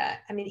area,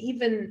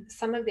 even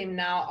some of them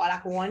now are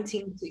like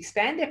wanting to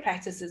expand their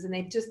practices and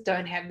they just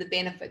don't have the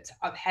benefit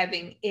of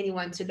having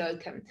anyone to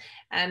locum.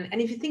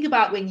 And if you think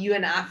about when you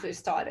and I first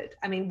started,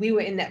 we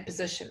were in that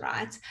position,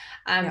 right?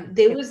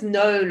 There was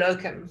no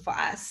locum for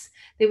us.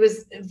 There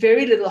was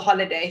very little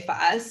holiday for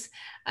us.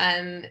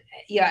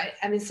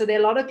 So there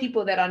are a lot of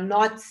people that are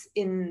not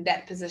in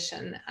that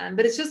position,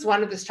 but it's just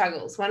one of the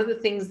struggles, one of the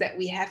things that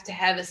we have to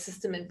have a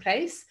system in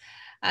place.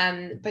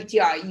 But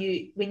yeah,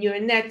 when you're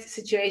in that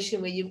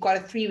situation where you've got a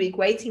 3-week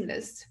waiting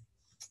list,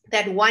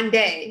 that one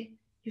day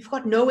you've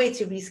got nowhere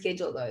to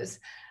reschedule those.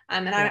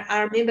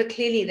 I remember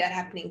clearly that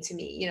happening to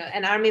me,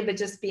 and I remember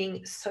just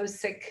being so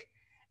sick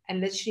and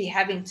literally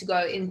having to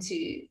go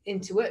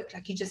into work.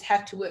 Like you just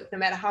have to work no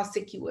matter how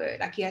sick you were.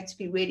 Like you had to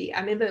be ready. I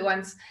remember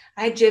once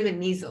I had German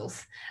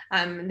measles.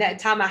 That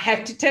time I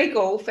had to take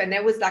off, and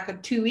that was like a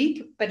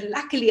 2-week. But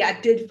luckily I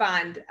did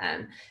find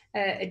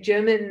a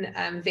German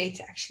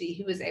vet actually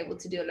who was able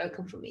to do a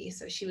locum for me.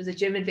 So she was a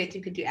German vet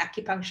who could do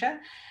acupuncture.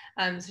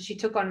 So she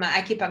took on my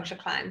acupuncture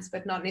clients,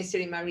 but not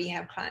necessarily my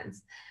rehab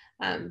clients.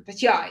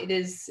 But yeah,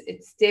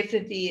 it's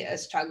definitely a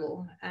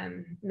struggle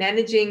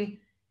managing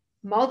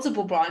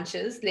multiple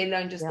branches, let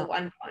alone just the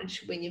one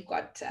branch when you've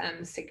got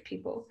sick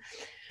people.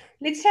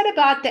 Let's chat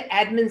about the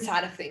admin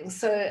side of things.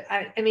 So,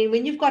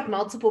 when you've got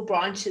multiple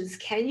branches,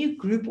 can you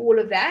group all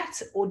of that,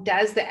 or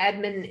does the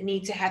admin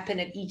need to happen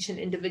at each and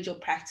individual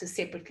practice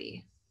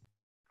separately?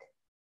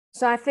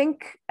 So I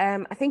think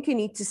you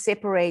need to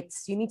separate.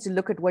 You need to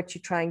look at what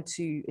you're trying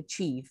to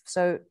achieve.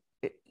 So,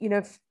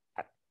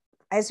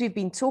 as we've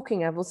been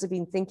talking, I've also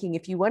been thinking,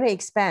 if you want to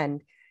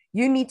expand,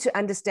 you need to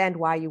understand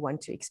why you want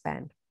to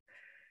expand.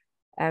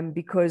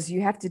 Because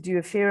you have to do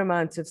a fair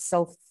amount of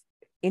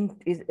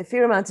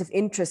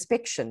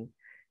introspection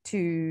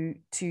to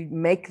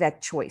make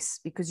that choice,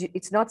 because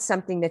it's not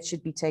something that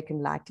should be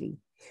taken lightly.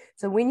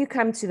 So when you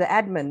come to the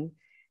admin,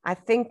 I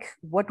think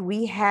what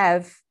we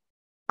have,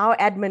 our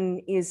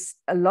admin is,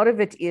 a lot of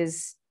it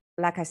is,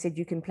 like I said,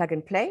 you can plug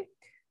and play.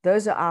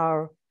 Those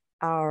are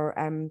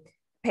our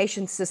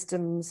patient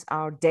systems,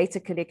 our data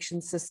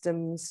collection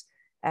systems,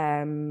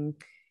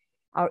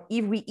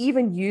 we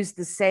even use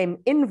the same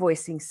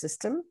invoicing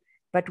system,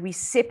 but we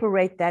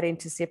separate that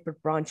into separate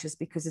branches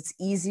because it's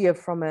easier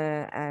from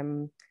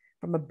a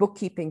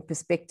bookkeeping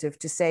perspective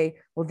to say,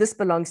 well, this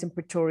belongs in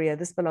Pretoria,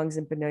 this belongs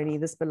in Benoni,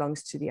 this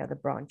belongs to the other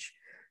branch.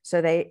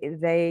 So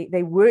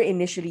they were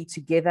initially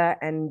together,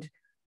 and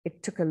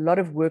it took a lot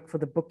of work for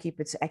the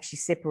bookkeeper to actually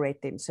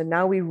separate them. So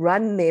now we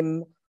run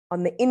them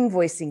on the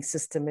invoicing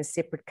system as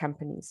separate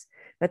companies,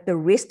 but the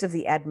rest of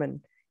the admin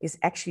is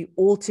actually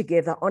all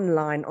together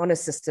online on a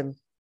system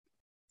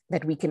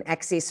that we can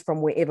access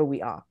from wherever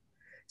we are.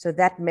 So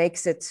that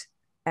makes it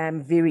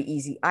very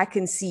easy. I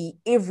can see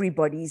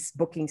everybody's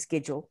booking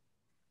schedule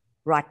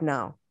right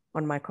now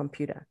on my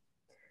computer.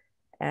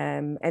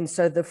 And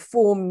so the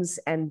forms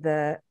and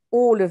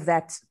all of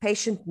that,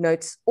 patient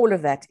notes, all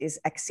of that is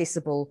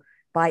accessible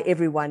by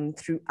everyone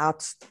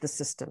throughout the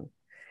system.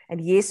 And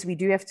yes, we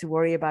do have to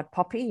worry about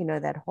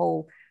POPI, that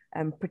whole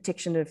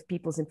Protection of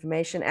People's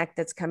Information Act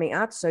that's coming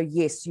out. So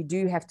yes, you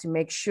do have to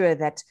make sure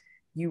that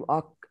you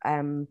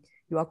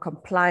are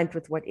compliant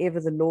with whatever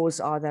the laws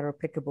are that are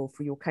applicable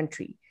for your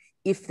country,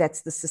 if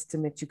that's the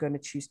system that you're going to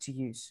choose to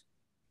use.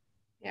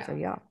 Yeah. So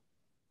yeah.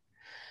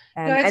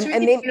 No, it's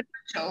really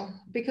beneficial,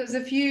 because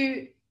if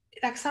you,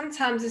 like,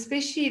 sometimes,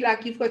 especially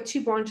like you've got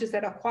two branches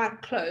that are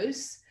quite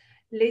close,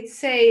 let's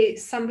say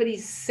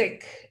somebody's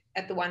sick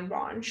at the one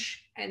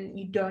branch and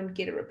you don't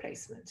get a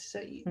replacement.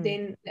 So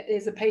then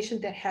there's a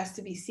patient that has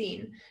to be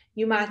seen.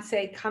 You might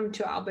say, come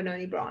to our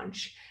Benoni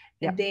branch.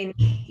 And then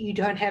you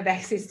don't have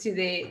access to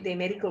their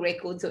medical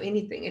records or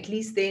anything. At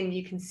least then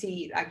you can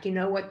see, like, you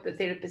know what the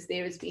therapist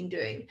there has been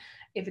doing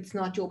if it's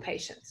not your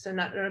patient. So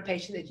not a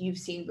patient that you've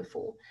seen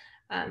before.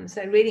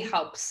 So it really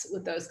helps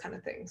with those kind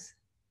of things.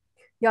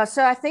 Yeah,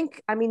 so I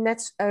think, I mean,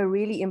 that's a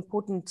really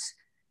important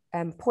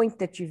point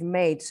that you've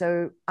made.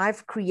 So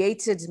I've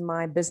created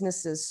my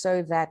businesses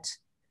so that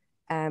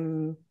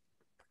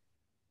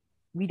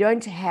we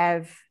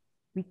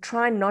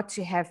try not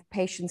to have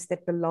patients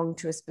that belong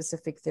to a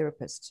specific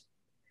therapist.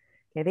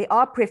 Okay, there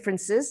are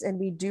preferences and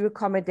we do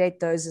accommodate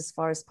those as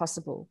far as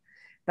possible.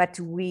 But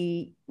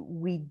we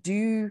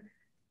do,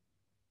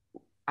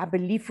 I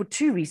believe for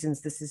two reasons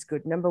this is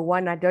good. Number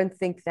one, I don't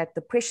think that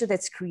the pressure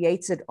that's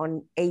created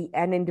on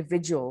an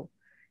individual,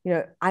 you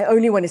know, I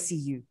only want to see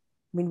you.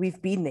 I mean,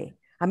 we've been there.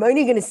 I'm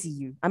only going to see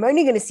you. I'm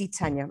only going to see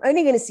Tanya. I'm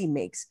only going to see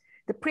Megs.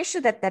 The pressure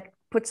that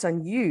puts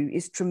on you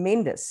is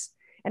tremendous.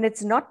 And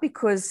it's not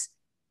because,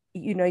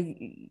 you know,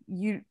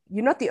 you're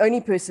not the only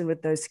person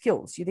with those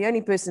skills. You're the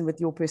only person with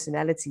your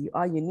personality. You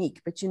are unique,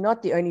 but you're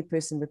not the only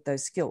person with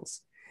those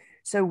skills.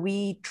 So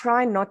we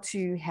try not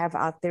to have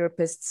our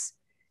therapists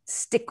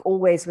stick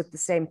always with the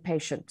same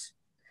patient.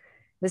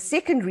 The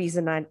second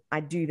reason I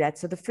do that,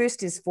 so the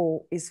first is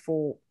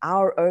for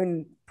our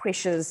own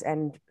pressures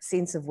and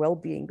sense of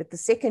well-being, but the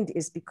second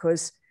is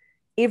because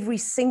every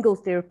single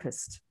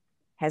therapist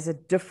has a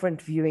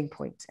different viewing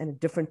point and a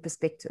different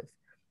perspective.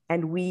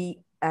 And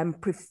we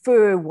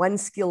prefer one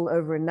skill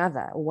over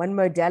another, or one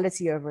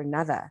modality over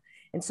another.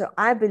 And so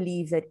I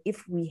believe that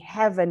if we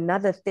have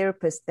another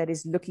therapist that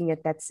is looking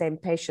at that same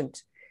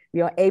patient,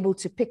 we are able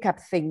to pick up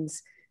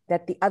things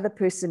that the other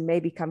person may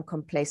become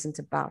complacent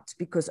about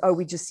because, oh,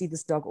 we just see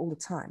this dog all the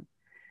time.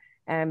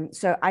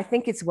 So I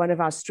think it's one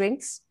of our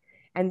strengths.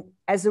 And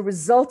as a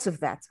result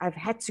of that, I've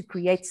had to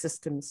create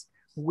systems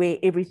where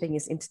everything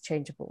is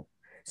interchangeable.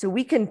 So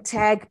we can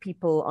tag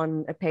people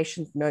on a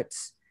patient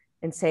notes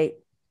and say,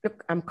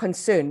 look, I'm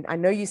concerned. I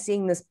know you're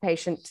seeing this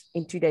patient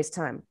in 2 days'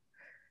 time.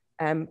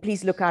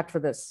 Please look out for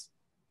this,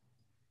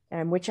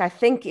 which I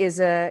think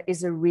is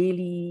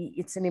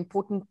it's an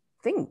important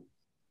thing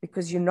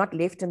because you're not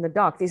left in the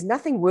dark. There's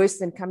nothing worse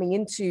than coming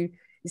into,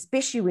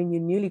 especially when you're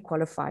newly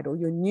qualified or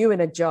you're new in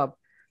a job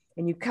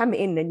and you come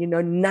in and you know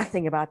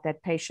nothing about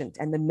that patient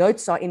and the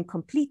notes are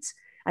incomplete.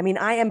 I mean,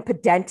 I am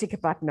pedantic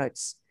about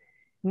notes,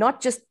 not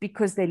just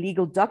because they're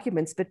legal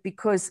documents, but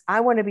because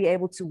I want to be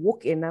able to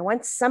walk in. I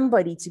want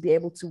somebody to be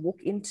able to walk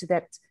into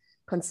that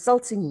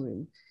consulting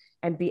room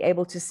and be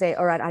able to say,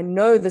 all right, I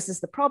know this is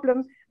the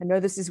problem. I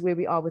know this is where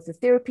we are with the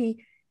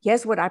therapy.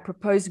 Here's what I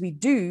propose we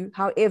do.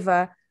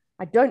 However,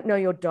 I don't know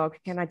your dog.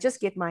 Can I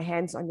just get my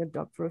hands on your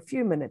dog for a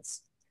few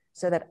minutes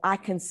so that I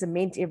can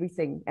cement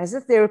everything as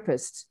a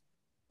therapist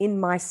in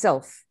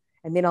myself?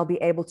 And then I'll be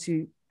able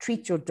to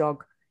treat your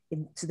dog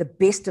to the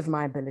best of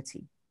my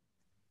ability.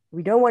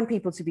 We don't want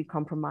people to be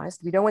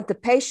compromised. We don't want the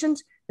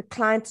patient, the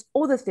client,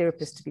 or the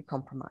therapist to be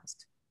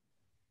compromised.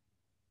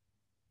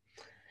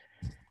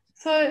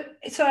 So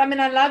I mean,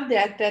 I love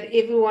that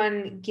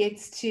everyone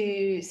gets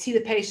to see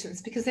the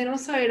patients, because then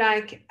also,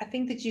 like, I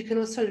think that you can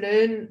also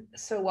learn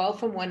so well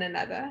from one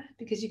another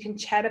because you can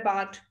chat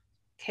about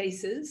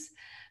cases.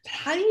 But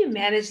how do you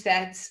manage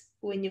that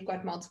when you've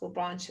got multiple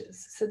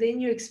branches? So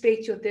then you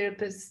expect your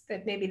therapist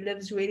that maybe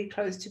lives really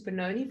close to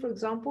Benoni, for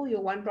example,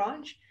 your one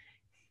branch.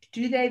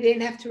 Do they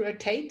then have to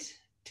rotate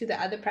to the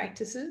other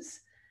practices?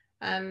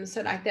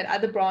 So like that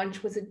other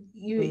branch, was it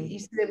you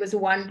said there was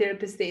one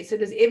therapist there. So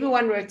does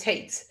everyone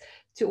rotate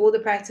to all the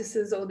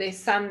practices, or there's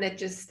some that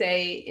just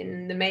stay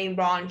in the main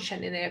branch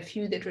and then there are a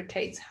few that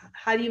rotate?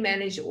 How do you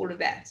manage all of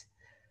that?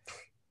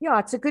 Yeah,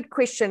 it's a good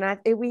question.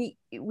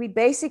 We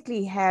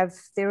basically have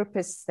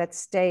therapists that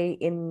stay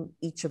in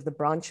each of the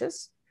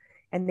branches.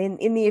 And then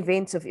in the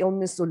event of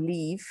illness or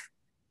leave,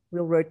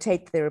 we'll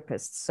rotate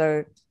therapists.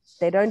 So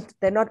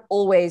they're not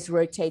always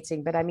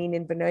rotating, but I mean,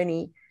 in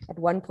Benoni, at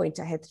one point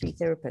I had 3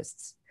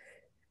 therapists,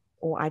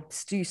 or I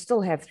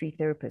still have 3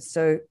 therapists.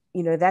 So,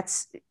 you know,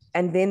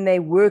 and then they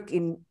work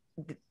in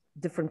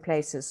different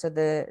places. So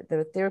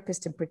the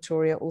therapist in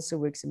Pretoria also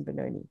works in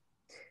Benoni,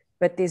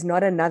 but there's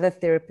not another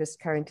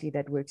therapist currently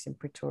that works in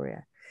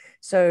Pretoria.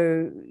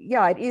 So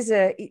yeah,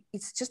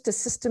 it's just a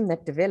system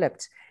that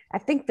developed. I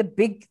think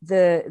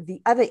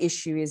the other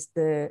issue is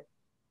the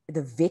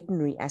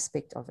veterinary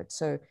aspect of it.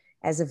 So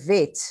as a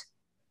vet,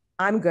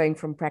 I'm going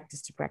from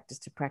practice to practice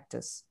to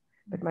practice,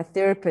 but my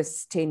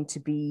therapists tend to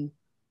be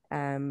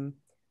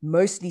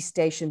mostly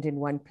stationed in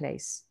one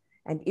place.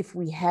 And if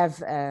we have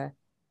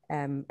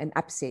an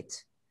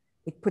upset,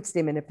 it puts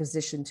them in a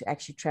position to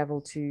actually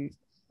travel to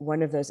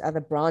one of those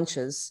other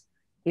branches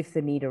if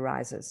the need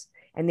arises.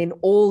 And then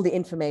all the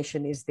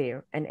information is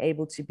there and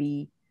able to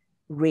be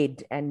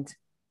read. And,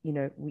 you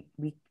know,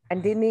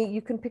 and then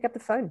you can pick up the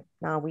phone.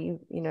 Now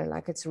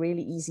like it's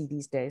really easy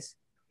these days.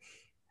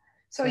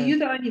 So are you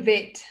the only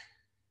vet?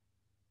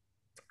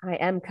 I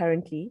am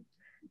currently.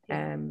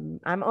 I'm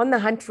on the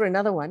hunt for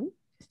another one.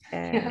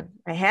 I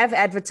have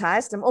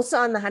advertised. I'm also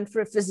on the hunt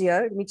for a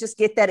physio. Let me just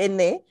get that in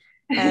there.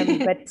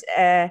 But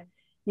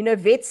you know,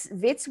 vets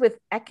with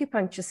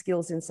acupuncture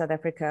skills in South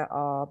Africa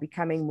are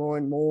becoming more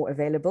and more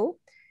available.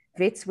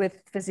 Vets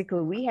with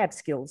physical rehab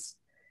skills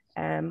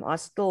are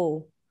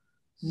still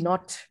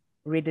not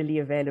readily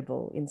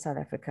available in South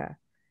Africa.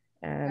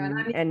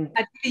 And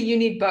I think you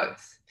need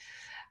both.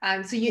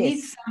 So you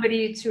need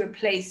somebody to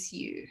replace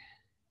you,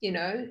 you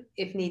know,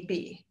 if need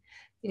be.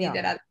 You need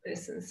that other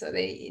person. So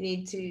they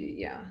need to,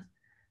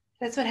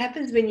 That's what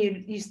happens when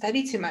you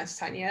study too much,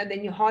 Tanya.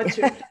 Then you're hard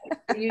to replace.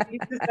 You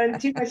just done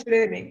too much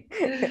learning.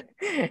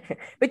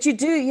 But you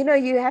do, you know,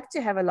 you have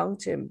to have a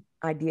long-term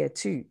idea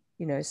too,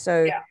 you know.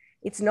 So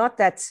it's not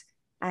that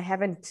I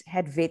haven't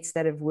had vets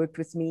that have worked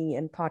with me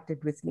and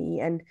partnered with me.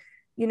 And,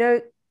 you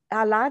know,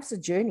 our lives are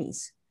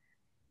journeys.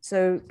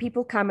 So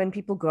people come and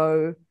people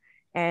go,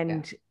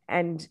 and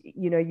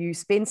you know, you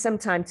spend some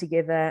time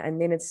together, and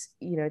then it's,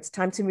 you know, it's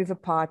time to move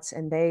apart,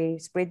 and they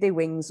spread their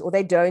wings, or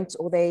they don't,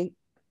 or they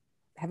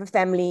have a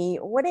family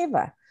or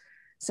whatever.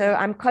 So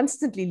I'm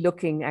constantly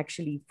looking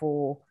actually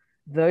for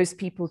those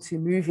people to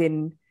move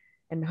in,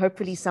 and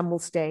hopefully some will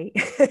stay.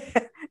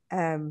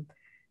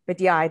 But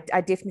yeah,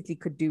 I definitely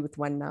could do with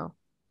one now,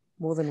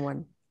 more than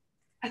one.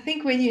 I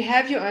think when you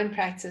have your own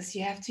practice,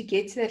 you have to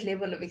get to that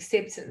level of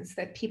acceptance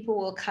that people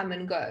will come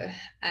and go.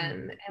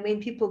 And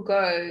when people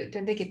go,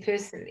 don't take it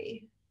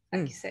personally.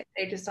 Like you said,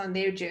 they're just on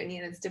their journey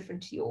and it's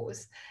different to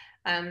yours.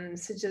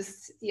 So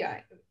just,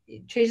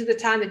 treasure the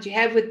time that you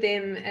have with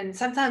them. And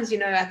sometimes, you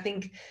know, I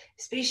think,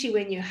 especially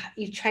when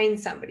you train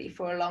somebody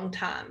for a long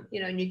time, you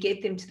know, and you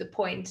get them to the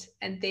point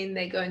and then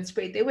they go and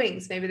spread their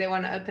wings. Maybe they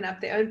want to open up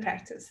their own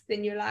practice.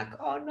 Then you're like,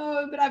 oh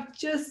no, but I've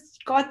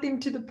just got them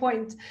to the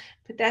point.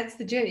 But that's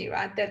the journey,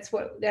 right? That's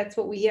what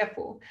we're here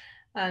for.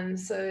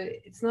 So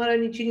it's not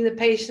only treating the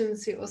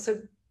patients, you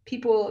also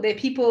they're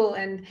people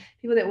and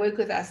people that work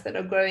with us that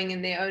are growing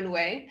in their own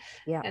way.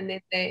 And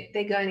then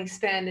they go and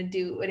expand and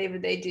do whatever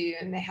they do,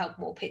 and they help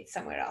more pets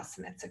somewhere else,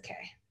 and that's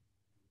okay.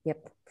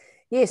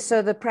 Yes.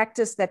 So the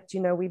practice that, you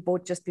know, we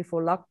bought just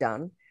before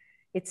lockdown,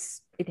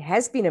 it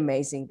has been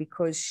amazing,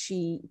 because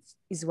she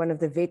is one of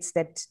the vets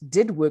that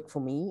did work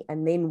for me,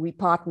 and then we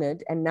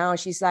partnered, and now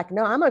she's like,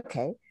 no, I'm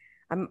okay.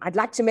 I'd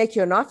like to make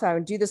you an offer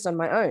and do this on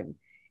my own.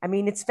 I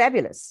mean, it's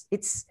fabulous.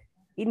 It's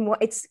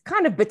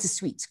kind of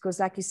bittersweet, because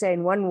like you say,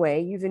 in one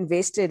way, you've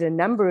invested a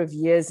number of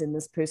years in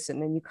this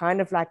person, and you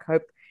kind of like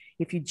hope,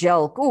 if you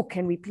gel, oh,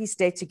 can we please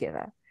stay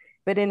together?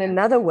 But in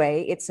another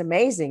way, it's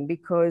amazing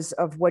because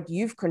of what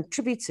you've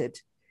contributed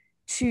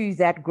to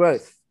that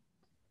growth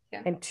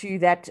and to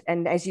that.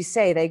 And as you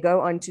say, they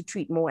go on to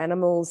treat more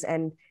animals,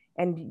 and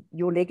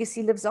your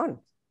legacy lives on.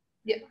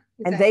 Exactly.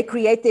 And they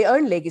create their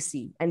own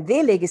legacy, and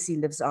their legacy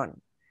lives on.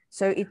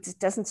 So it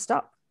doesn't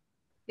stop.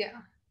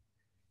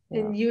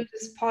 And you're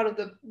just part of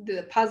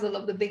the puzzle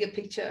of the bigger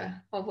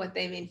picture of what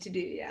they meant to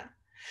do.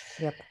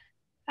 So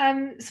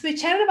we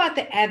chatted about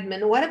the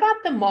admin. What about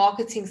the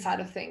marketing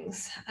side of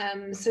things?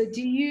 So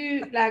do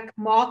you like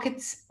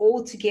market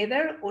all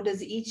together, or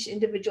does each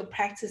individual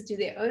practice do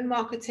their own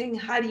marketing?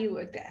 How do you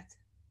work that?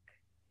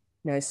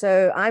 No,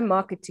 so I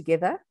market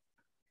together,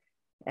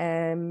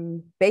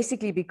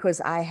 basically because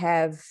I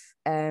have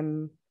a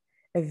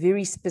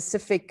very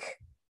specific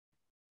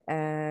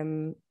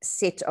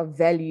set of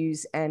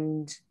values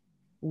and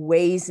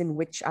ways in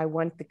which I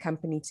want the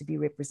company to be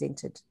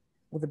represented,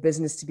 or the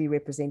business to be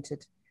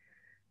represented.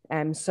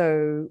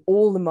 So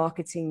all the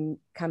marketing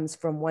comes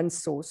from one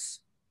source.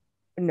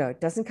 No,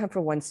 it doesn't come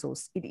from one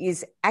source. It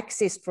is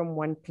accessed from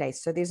one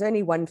place. So there's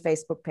only one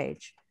Facebook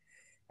page.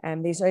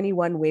 There's only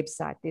one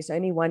website. There's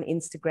only one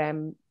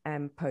Instagram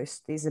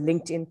post. There's a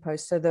LinkedIn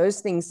post. So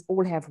those things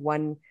all have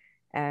one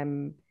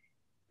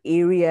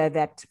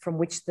area from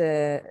which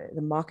the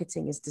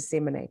marketing is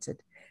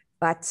disseminated.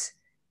 But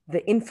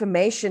the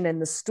information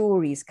and the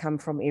stories come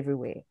from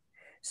everywhere.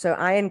 So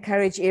I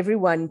encourage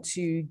everyone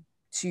to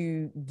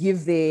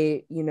give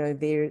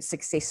their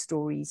success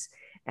stories,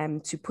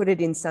 to put it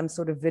in some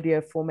sort of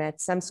video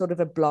format, some sort of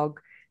a blog,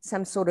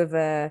 some sort of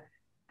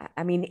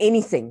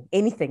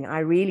anything. I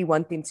really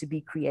want them to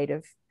be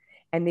creative,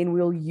 and then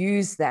we'll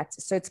use that.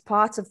 So it's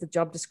part of the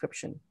job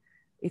description.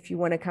 If you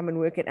want to come and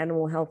work at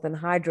Animal Health and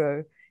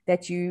Hydro,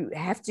 that you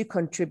have to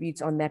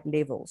contribute on that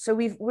level. So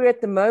we're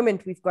at the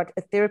moment, we've got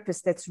a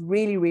therapist that's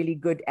really, really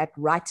good at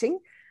writing,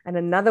 and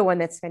another one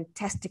that's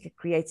fantastic at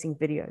creating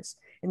videos.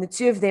 And the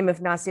two of them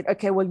have now said,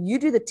 okay, well, you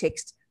do the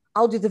text,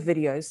 I'll do the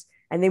videos,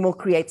 and then we'll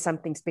create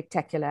something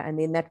spectacular. And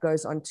then that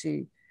goes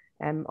onto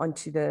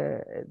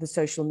the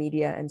social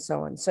media and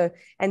so on. So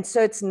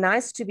it's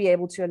nice to be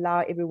able to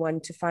allow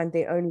everyone to find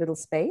their own little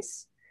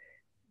space,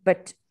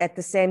 but at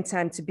the same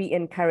time to be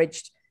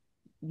encouraged,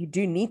 you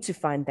do need to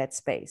find that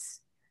space.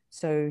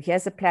 So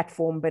here's a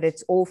platform, but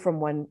it's all from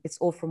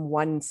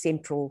one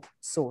central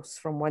source,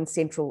 from one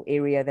central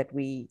area that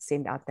we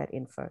send out that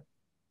info.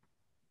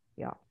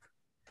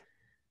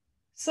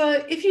 So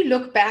if you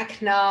look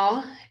back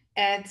now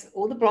at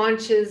all the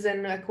branches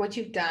and like what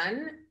you've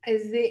done,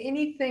 is there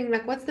anything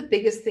like, what's the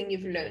biggest thing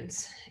you've learned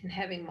in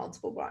having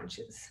multiple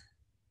branches?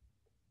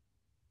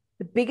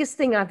 The biggest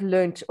thing I've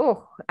learned,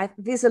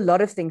 there's a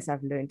lot of things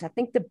I've learned. I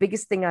think the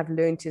biggest thing I've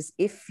learned is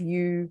if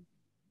you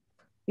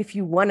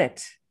want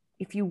it,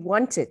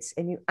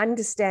 and you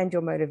understand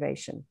your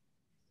motivation,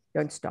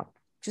 don't stop.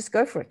 Just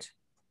go for it.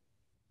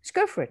 Just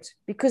go for it,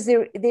 because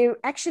there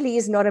actually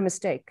is not a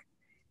mistake.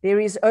 There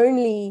is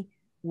only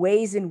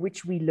ways in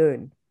which we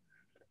learn.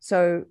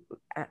 So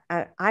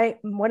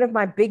one of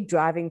my big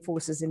driving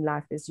forces in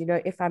life is,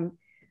 if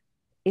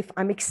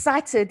I'm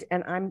excited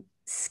and I'm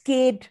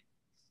scared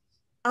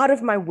out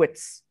of my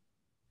wits,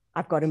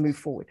 I've got to move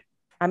forward.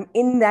 I'm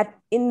in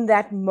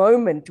that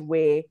moment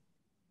where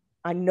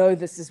I know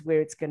this is where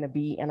it's going to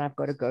be and I've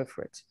got to go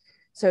for it.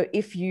 So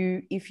if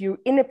you're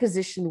in a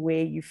position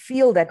where you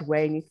feel that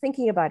way and you're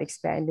thinking about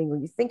expanding or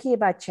you're thinking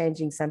about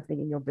changing something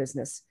in your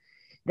business,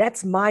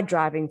 that's my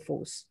driving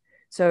force.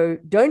 So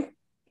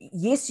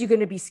yes, you're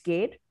going to be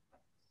scared,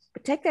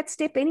 but take that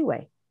step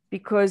anyway,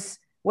 because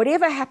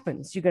whatever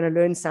happens, you're going to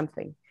learn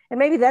something. And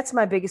maybe that's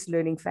my biggest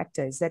learning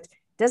factor, is that it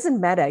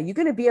doesn't matter. You're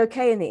going to be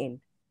okay in the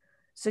end.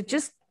 So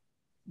just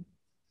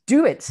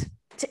do it.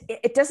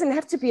 It doesn't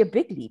have to be a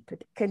big leap.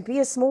 It can be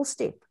a small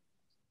step,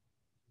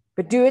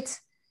 but do it.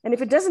 And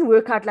if it doesn't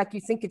work out like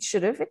you think it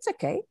should have, it's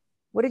okay.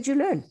 What did you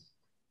learn?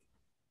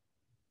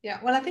 Yeah,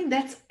 well, I think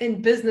that's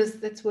in business,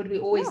 that's what we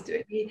always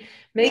do. We're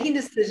making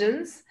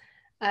decisions.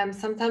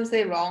 Sometimes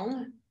they're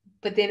wrong,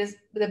 but then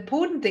the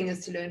important thing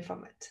is to learn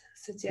from it.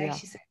 So to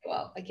actually say,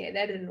 well, okay,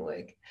 that didn't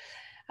work.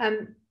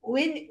 When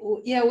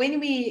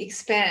we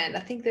expand, I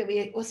think that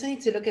we also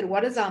need to look at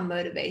what is our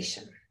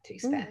motivation to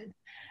expand.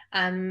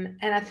 And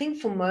I think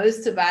for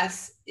most of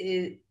us,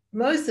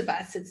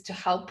 it's to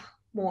help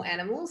more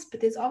animals, but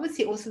there's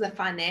obviously also the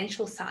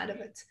financial side of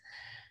it.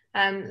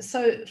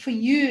 So for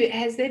you,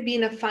 has there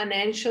been a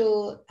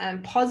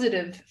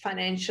positive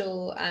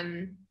financial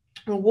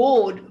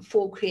reward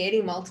for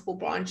creating multiple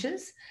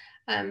branches?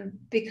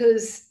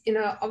 Because,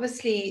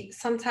 obviously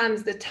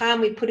sometimes the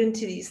time we put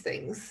into these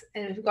things,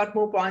 and if we've got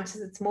more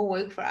branches, it's more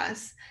work for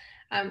us.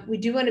 We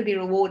do want to be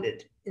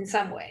rewarded in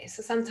some way.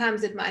 So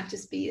sometimes it might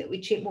just be that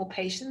we treat more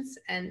patients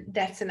and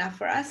that's enough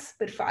for us.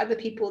 But for other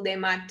people, their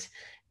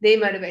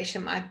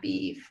motivation might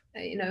be,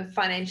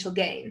 financial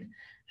gain.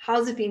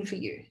 How's it been for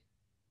you?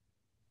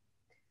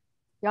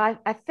 Yeah,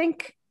 I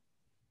think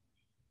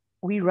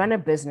we run a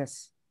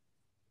business.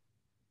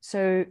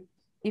 So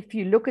if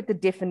you look at the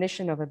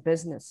definition of a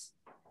business,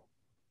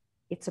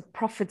 it's a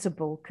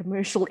profitable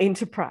commercial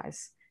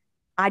enterprise.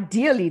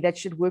 Ideally, that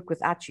should work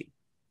without you.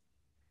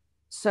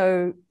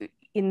 So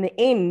in the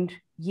end,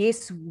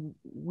 yes,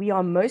 we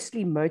are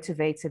mostly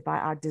motivated by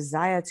our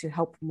desire to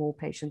help more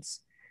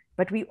patients,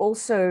 but we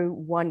also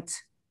want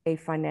a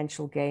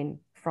financial gain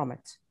from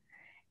it.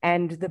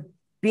 And the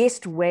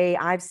best way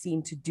I've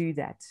seen to do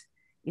that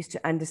is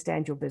to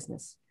understand your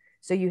business.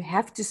 So you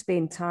have to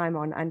spend time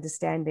on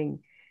understanding,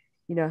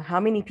 how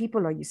many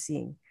people are you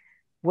seeing?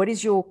 What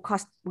is your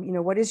cost?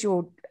 What is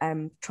your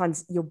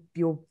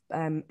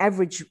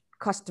average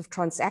cost of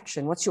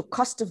transaction? What's your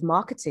cost of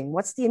marketing?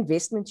 What's the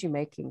investment you're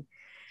making?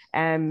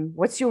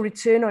 What's your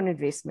return on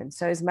investment?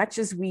 So as much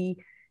as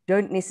we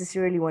don't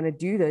necessarily want to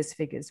do those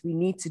figures, we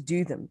need to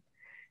do them.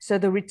 So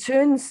the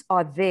returns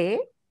are there,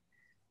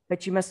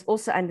 but you must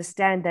also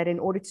understand that in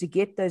order to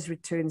get those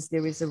returns,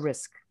 there is a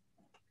risk.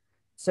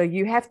 So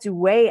you have to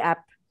weigh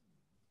up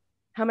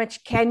how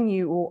much can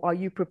you or are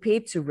you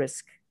prepared to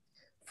risk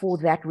for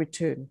that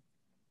return.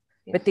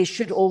 Yeah. But there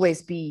should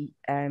always be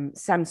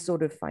some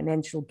sort of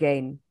financial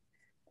gain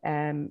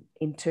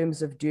in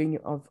terms of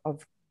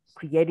of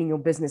creating your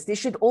business. There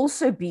should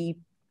also be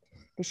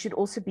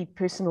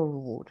personal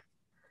reward.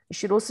 There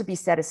should also be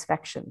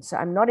satisfaction. So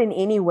I'm not in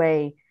any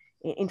way,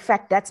 in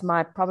fact, that's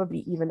probably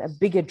even a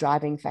bigger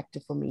driving factor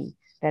for me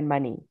than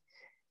money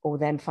or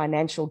than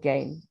financial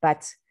gain.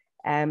 But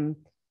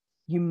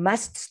you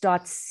must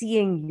start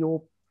seeing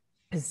your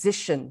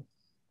position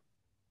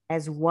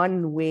as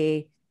one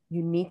where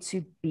you need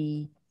to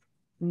be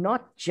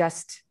not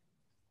just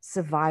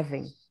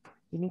surviving,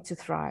 you need to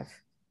thrive.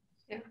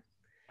 Yeah.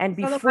 And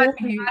before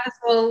you might as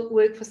well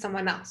work for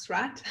someone else,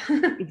 right?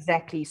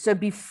 Exactly. So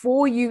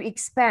before you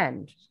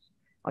expand,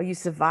 are you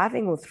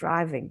surviving or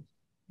thriving?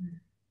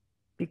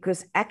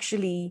 Because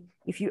actually,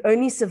 if you're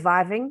only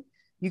surviving,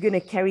 you're going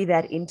to carry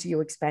that into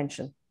your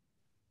expansion.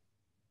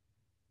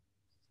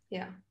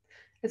 Yeah,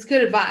 it's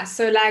good advice.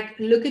 So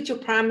look at your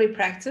primary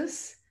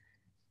practice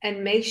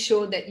and make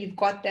sure that you've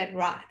got that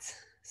right.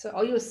 So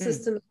are your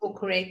systems all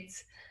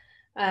correct?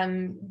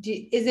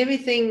 Is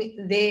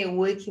everything there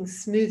working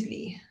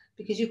smoothly?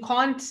 Because you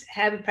can't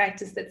have a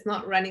practice that's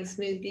not running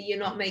smoothly. You're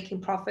not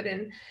making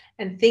profit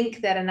and think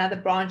that another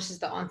branch is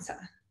the answer.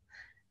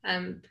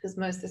 Because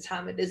most of the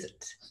time it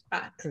isn't,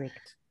 right?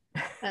 Correct.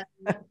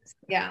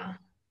 Yeah.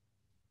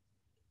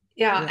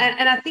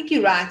 And I think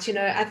you're right.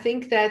 I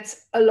think that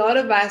a lot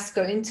of us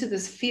go into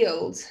this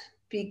field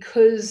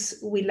because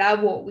we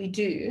love what we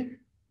do.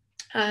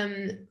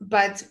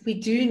 But we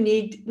do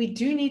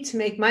need to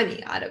make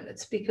money out of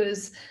it,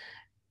 because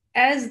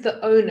as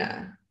the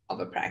owner of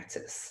a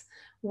practice,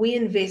 we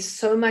invest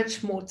so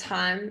much more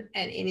time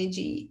and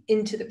energy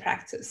into the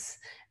practice,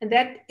 and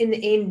that in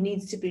the end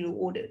needs to be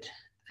rewarded.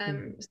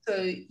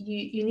 So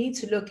you need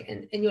to look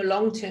in your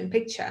long-term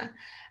picture.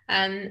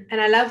 And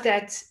I love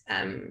that,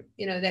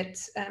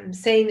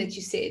 saying that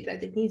you said,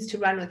 that it needs to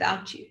run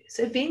without you.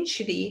 So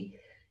eventually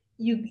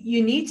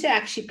you need to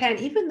actually plan,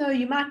 even though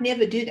you might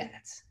never do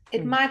that.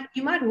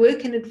 You might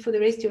work in it for the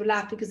rest of your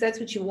life because that's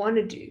what you want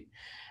to do.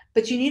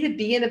 But you need to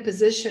be in a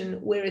position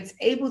where it's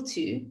able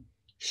to,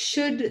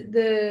 should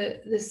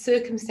the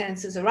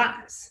circumstances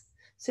arise.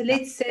 So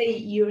let's say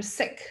you're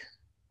sick,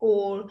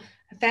 or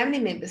a family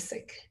member's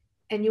sick,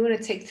 and you want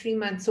to take 3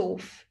 months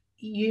off.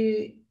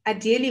 You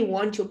ideally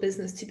want your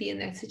business to be in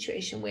that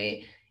situation where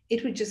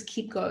it would just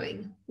keep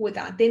going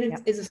without. Then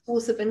it is a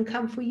source of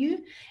income for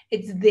you.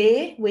 It's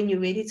there when you're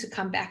ready to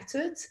come back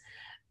to it.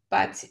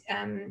 But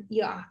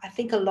I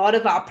think a lot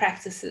of our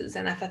practices,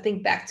 and if I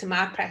think back to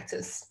my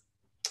practice,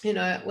 when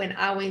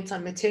I went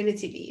on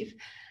maternity leave,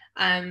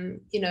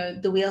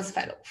 the wheels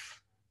fell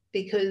off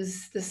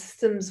because the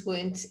systems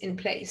weren't in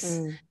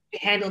place to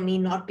handle me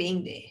not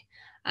being there.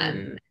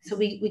 So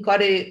we got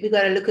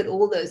to look at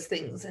all those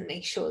things and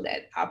make sure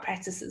that our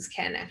practices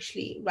can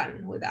actually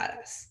run without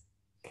us.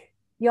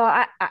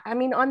 Yeah, I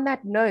mean, on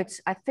that note,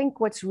 I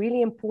think what's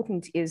really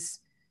important is,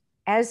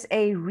 as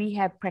a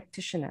rehab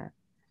practitioner,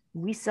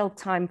 we sell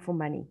time for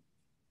money.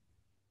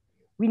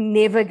 We're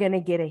never going to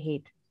get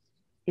ahead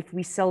if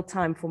we sell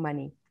time for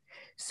money.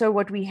 So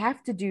what we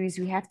have to do is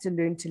we have to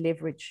learn to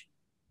leverage.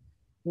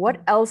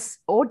 What else,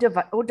 or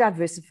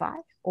diversify,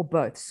 or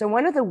both. So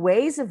one of the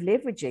ways of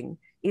leveraging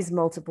is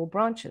multiple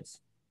branches.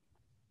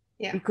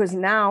 Yeah. Because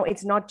now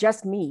it's not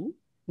just me.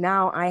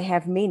 Now I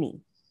have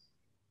many.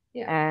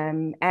 Yeah.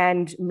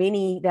 And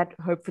many that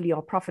hopefully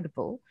are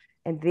profitable.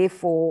 And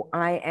therefore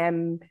I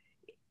am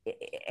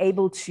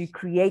able to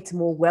create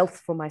more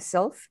wealth for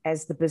myself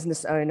as the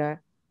business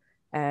owner.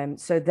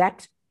 So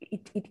that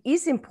it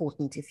is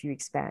important, if you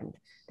expand,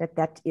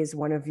 that is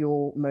one of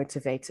your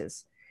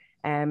motivators.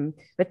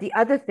 But the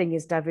other thing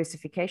is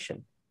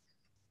diversification,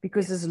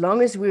 because as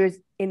long as we're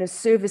in a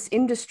service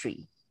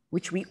industry,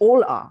 which we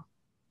all are,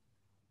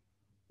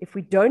 if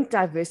we don't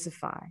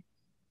diversify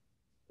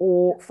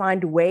or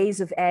find ways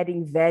of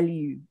adding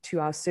value to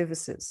our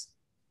services,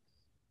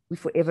 we're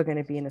forever going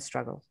to be in a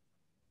struggle.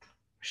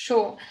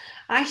 Sure.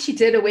 I actually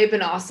did a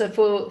webinar. So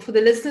for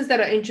the listeners that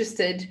are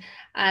interested,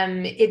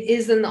 it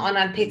is in the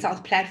online pet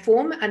health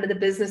platform under the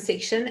business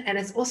section, and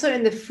it's also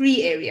in the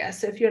free area.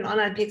 So if you're an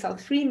online pet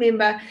health free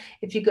member,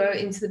 if you go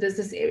into the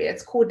business area,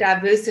 it's called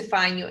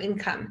diversifying your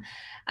income.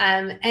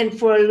 And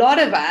for a lot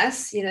of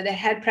us, that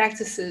had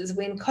practices,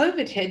 when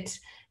COVID hit,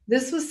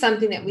 this was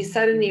something that we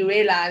suddenly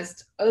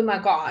realized, oh my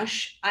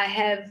gosh, I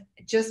have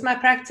just my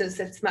practice.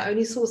 That's my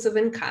only source of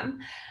income.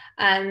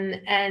 And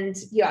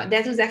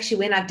that was actually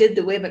when I did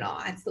the webinar.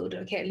 I thought,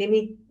 okay, let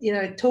me,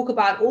 talk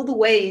about all the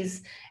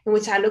ways in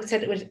which I looked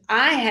at it, which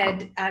I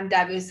had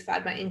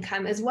diversified my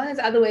income, as well as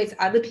other ways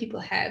other people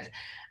have.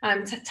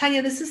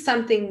 Tanya, this is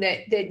something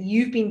that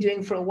you've been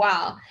doing for a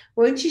while.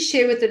 Won't you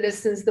share with the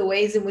listeners the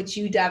ways in which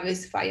you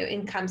diversify your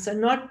income? So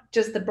not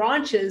just the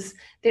branches,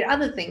 there are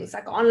other things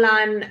like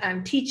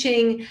online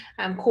teaching,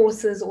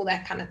 courses, all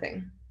that kind of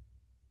thing.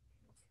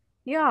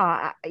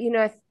 Yeah,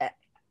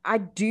 I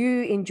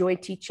do enjoy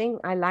teaching.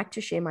 I like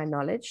to share my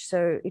knowledge.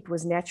 So it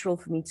was natural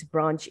for me to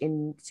branch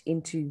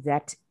into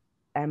that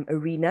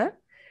arena.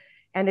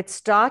 And it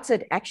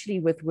started actually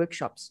with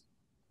workshops.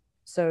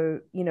 So,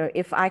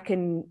 if I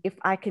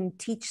can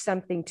teach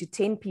something to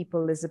 10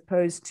 people as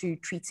opposed to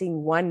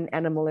treating one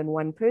animal and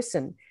one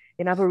person,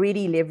 then I've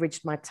already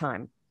leveraged my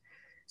time.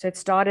 So it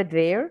started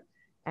there.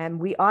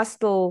 And we are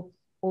still,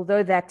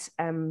 although that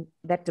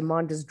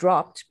demand has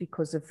dropped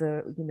because of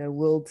the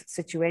world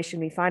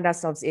situation we find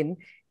ourselves in,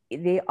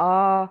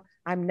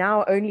 I'm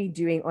now only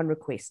doing on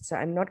request. So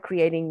I'm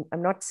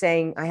not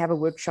saying I have a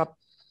workshop,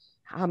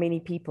 how many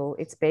people.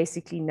 It's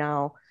basically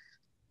now,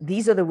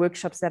 these are the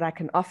workshops that I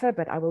can offer,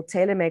 but I will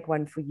tailor make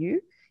one for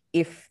you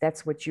if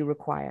that's what you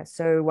require.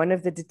 So one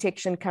of the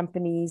detection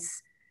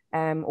companies,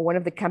 or one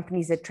of the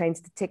companies that trains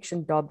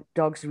detection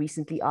dogs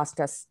recently asked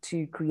us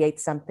to create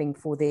something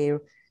for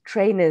their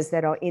trainers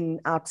that are in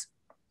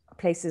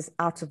places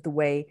out of the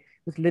way,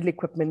 with little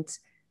equipment,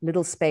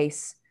 little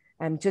space,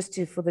 just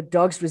for the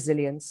dog's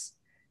resilience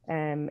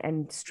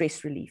and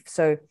stress relief.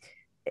 So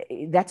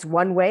that's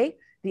one way.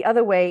 The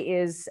other way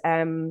is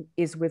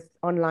with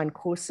online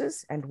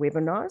courses and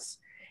webinars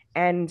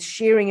and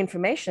sharing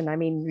information. I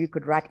mean, you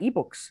could write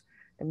ebooks.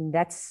 I mean,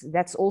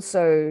 that's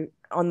also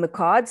on the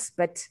cards.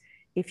 But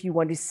if you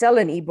want to sell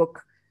an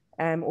ebook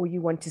or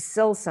you want to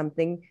sell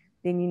something,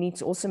 then you need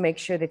to also make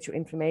sure that your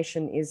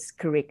information is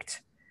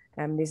correct.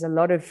 There's a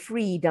lot of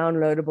free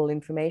downloadable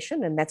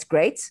information, and that's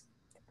great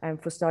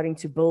for starting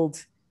to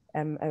build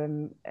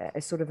a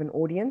sort of an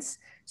audience.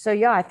 So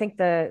yeah, I think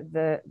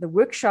the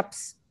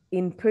workshops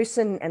in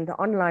person and the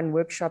online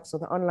workshops or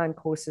the online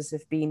courses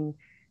have been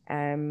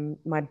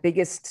my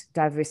biggest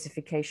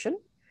diversification.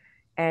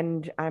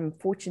 And I'm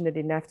fortunate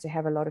enough to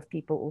have a lot of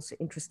people also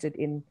interested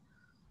in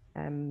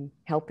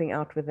helping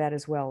out with that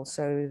as well.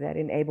 So that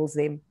enables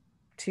them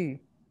to,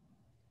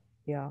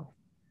 yeah.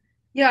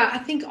 Yeah, I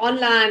think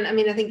online, I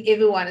mean, I think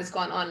everyone has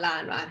gone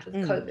online, right, with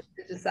COVID.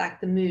 It's just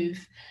like the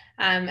move.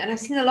 And I've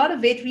seen a lot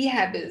of vet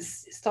rehabbers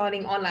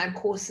starting online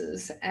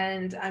courses,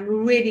 and I'm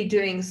really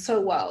doing so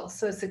well,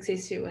 so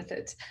successfully with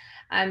it.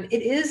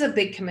 It is a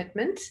big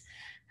commitment.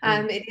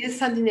 It is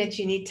something that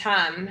you need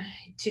time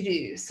to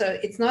do. So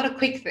it's not a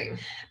quick thing.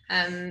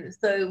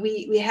 So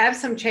we have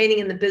some training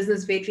in the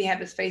Business Vet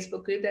Rehabbers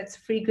Facebook group. That's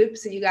a free group,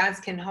 so you guys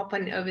can hop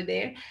on over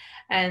there.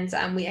 And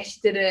we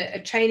actually did a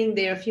training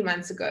there a few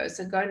months ago.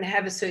 So go and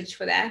have a search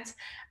for that.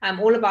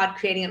 All about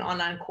creating an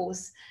online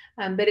course.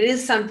 But it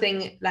is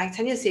something, like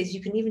Tanya says,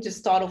 you can even just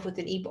start off with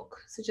an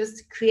ebook. So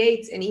just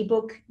create an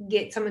ebook,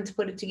 get someone to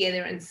put it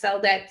together and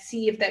sell that,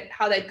 see if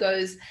how that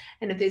goes.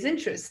 And if there's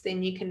interest,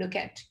 then you can look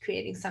at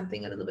creating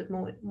something a little bit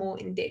more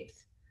in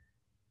depth.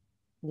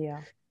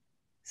 Yeah.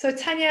 So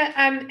Tanya,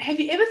 have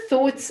you ever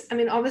thought, I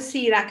mean,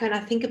 obviously, like when I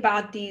think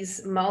about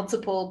these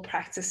multiple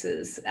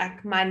practices,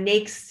 like my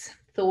next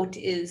thought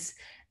is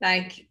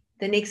like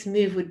the next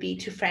move would be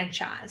to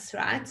franchise,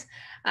 right?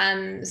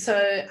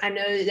 So I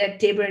know that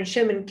Deborah and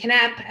Sherman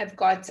Knapp have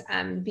got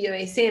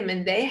BOSM,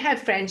 and they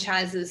have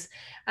franchises,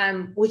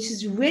 which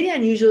is really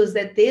unusual, is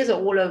that theirs are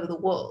all over the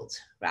world,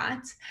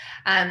 right?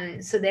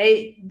 So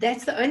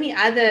that's the only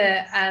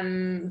other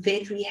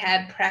vet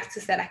rehab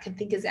practice that I can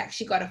think has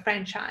actually got a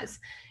franchise.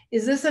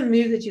 Is this a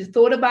move that you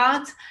thought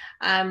about,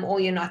 or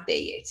you're not there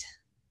yet?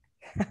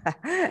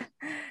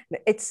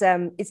 It's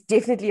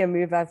definitely a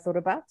move I've thought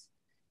about.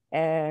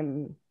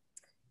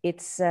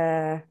 It's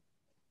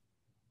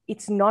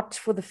not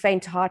for the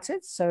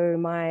faint-hearted. So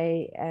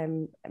my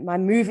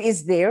move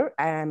is there,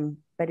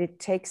 but it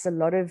takes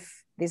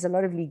there's a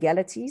lot of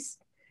legalities.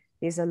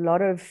 There's a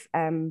lot of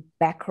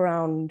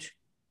background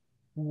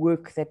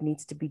work that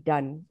needs to be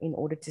done in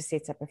order to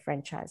set up a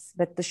franchise.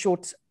 But the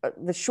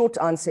short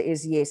answer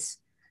is yes.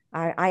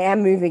 I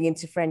am moving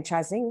into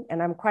franchising,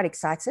 and I'm quite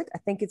excited. I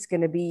think it's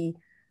going to be,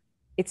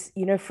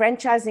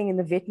 franchising in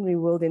the veterinary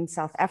world in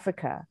South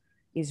Africa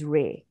is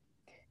rare.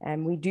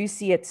 And we do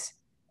see it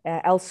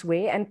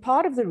elsewhere. And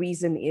part of the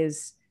reason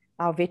is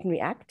our Veterinary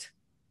Act.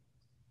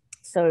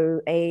 So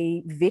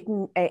a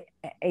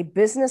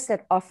business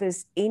that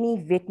offers any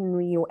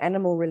veterinary or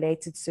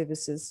animal-related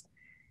services,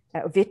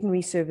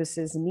 veterinary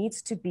services,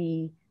 needs to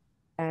be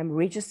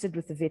registered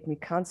with the Veterinary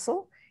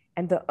Council,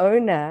 and the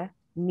owner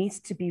needs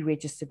to be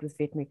registered with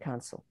Veterinary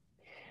Council.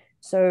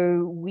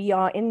 So we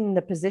are in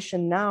the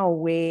position now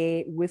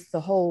where, with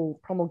the whole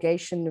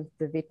promulgation of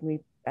the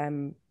veterinary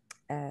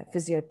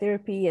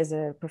physiotherapy as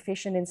a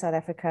profession in South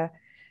Africa,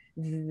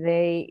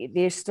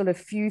 there's still a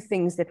few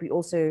things that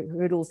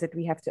hurdles that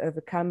we have to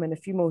overcome, and a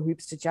few more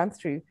hoops to jump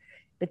through.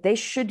 But they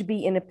should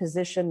be in a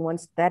position,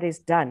 once that is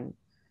done,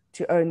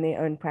 to own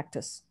their own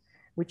practice,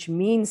 which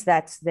means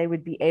that they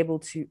would be able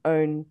to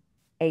own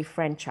a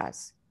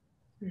franchise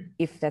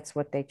if that's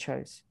what they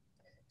chose.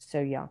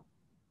 So yeah,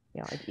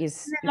 it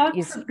is.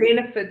 Lots of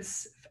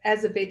benefits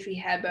as a vet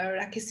rehabber,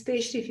 like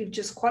especially if you've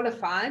just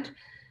qualified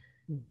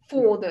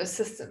for those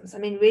systems. I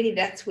mean, really,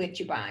 that's what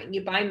you're buying.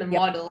 You're buying the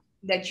model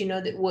that you know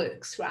that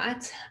works,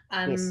 right?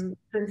 Yes.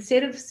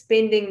 Instead of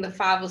spending the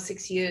 5 or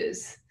 6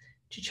 years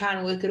to try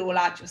and work it all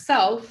out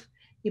yourself,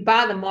 you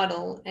buy the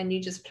model and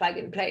you just plug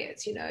and play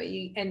it.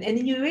 And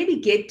then you really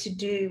get to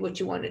do what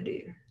you want to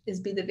do, is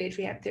be the vet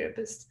rehab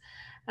therapist.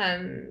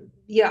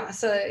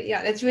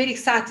 That's really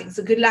exciting.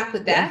 So good luck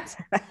with that.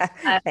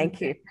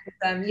 Thank you.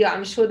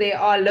 I'm sure there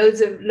are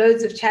loads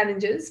of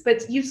challenges,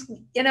 but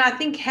I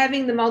think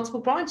having the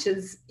multiple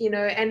branches,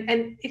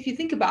 and if you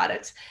think about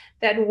it,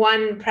 that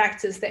one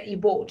practice that you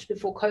bought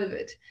before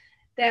COVID,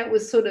 that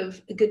was sort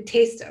of a good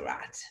tester,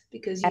 right?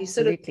 Because you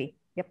Absolutely.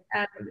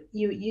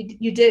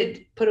 you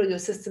did put all your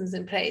systems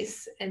in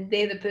place, and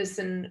they're the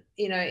person,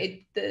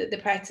 the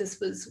practice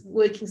was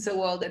working so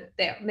well that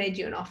they made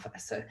you an offer.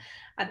 So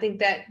I think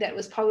that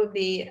was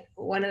probably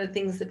one of the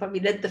things that probably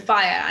lit the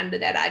fire under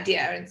that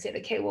idea and said,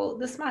 okay, well,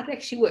 this might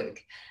actually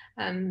work.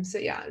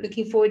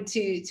 Looking forward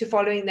to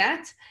following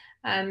that.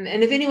 And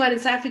if anyone in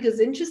South Africa is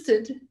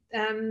interested,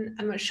 I'm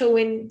not sure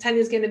when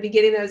Tanya's going to be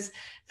getting those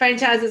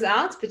franchises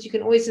out, but you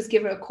can always just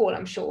give her a call,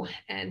 I'm sure,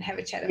 and have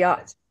a chat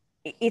about it.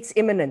 It's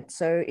imminent.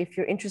 So if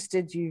you're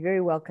interested, you're very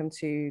welcome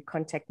to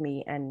contact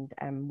me, and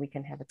we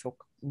can have a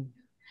talk.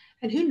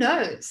 And who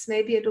knows,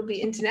 maybe it'll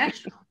be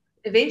international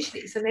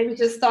eventually. So maybe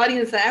just starting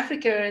in South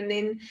Africa, and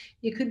then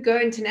you could go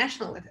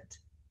international with it.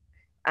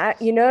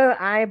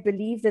 I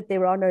believe that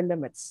there are no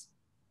limits.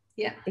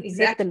 Yeah, except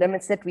exactly. the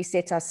limits that we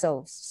set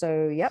ourselves.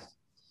 So,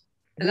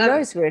 who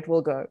knows where it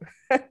will go.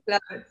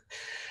 Love it.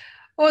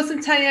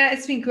 Awesome, Tanya.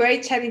 It's been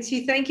great chatting to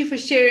you. Thank you for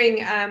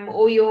sharing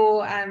all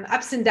your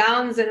ups and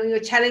downs and all your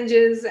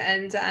challenges.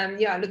 And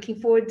looking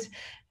forward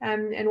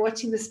and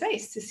watching the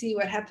space to see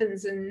what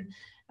happens in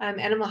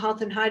Animal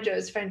Health and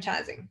Hydro's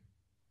franchising.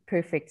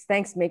 Perfect.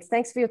 Thanks, Megs.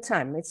 Thanks for your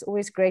time. It's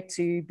always great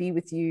to be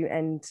with you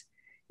and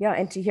Yeah,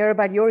 and to hear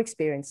about your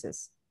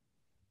experiences.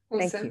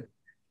 Awesome. Thank you.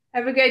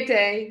 Have a great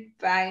day.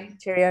 Bye.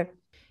 Cheerio.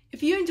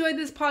 If you enjoyed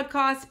this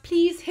podcast,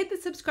 please hit the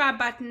subscribe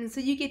button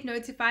so you get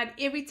notified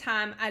every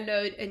time I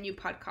load a new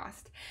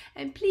podcast.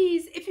 And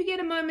please, if you get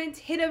a moment,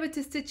 head over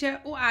to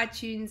Stitcher or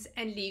iTunes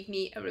and leave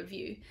me a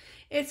review.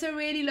 It's a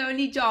really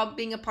lonely job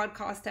being a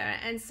podcaster,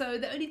 and so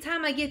the only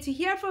time I get to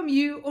hear from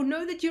you or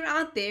know that you're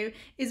out there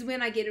is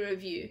when I get a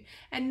review.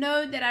 And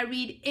know that I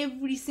read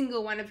every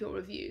single one of your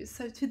reviews.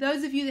 So to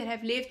those of you that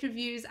have left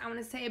reviews, I want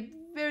to say a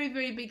very,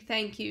 very big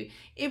thank you.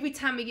 Every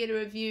time we get a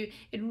review,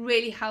 it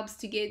really helps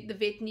to get the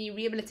veterinary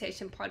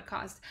rehabilitation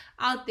podcast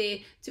out there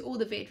to all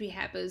the vet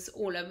rehabbers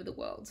all over the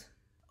world.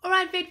 All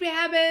right, vet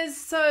rehabbers,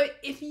 so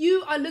if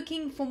you are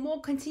looking for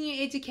more continuing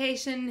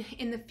education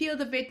in the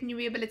field of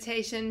veterinary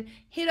rehabilitation,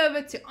 head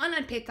over to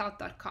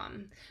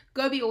onlinepettalk.com.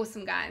 Go be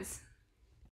awesome, guys.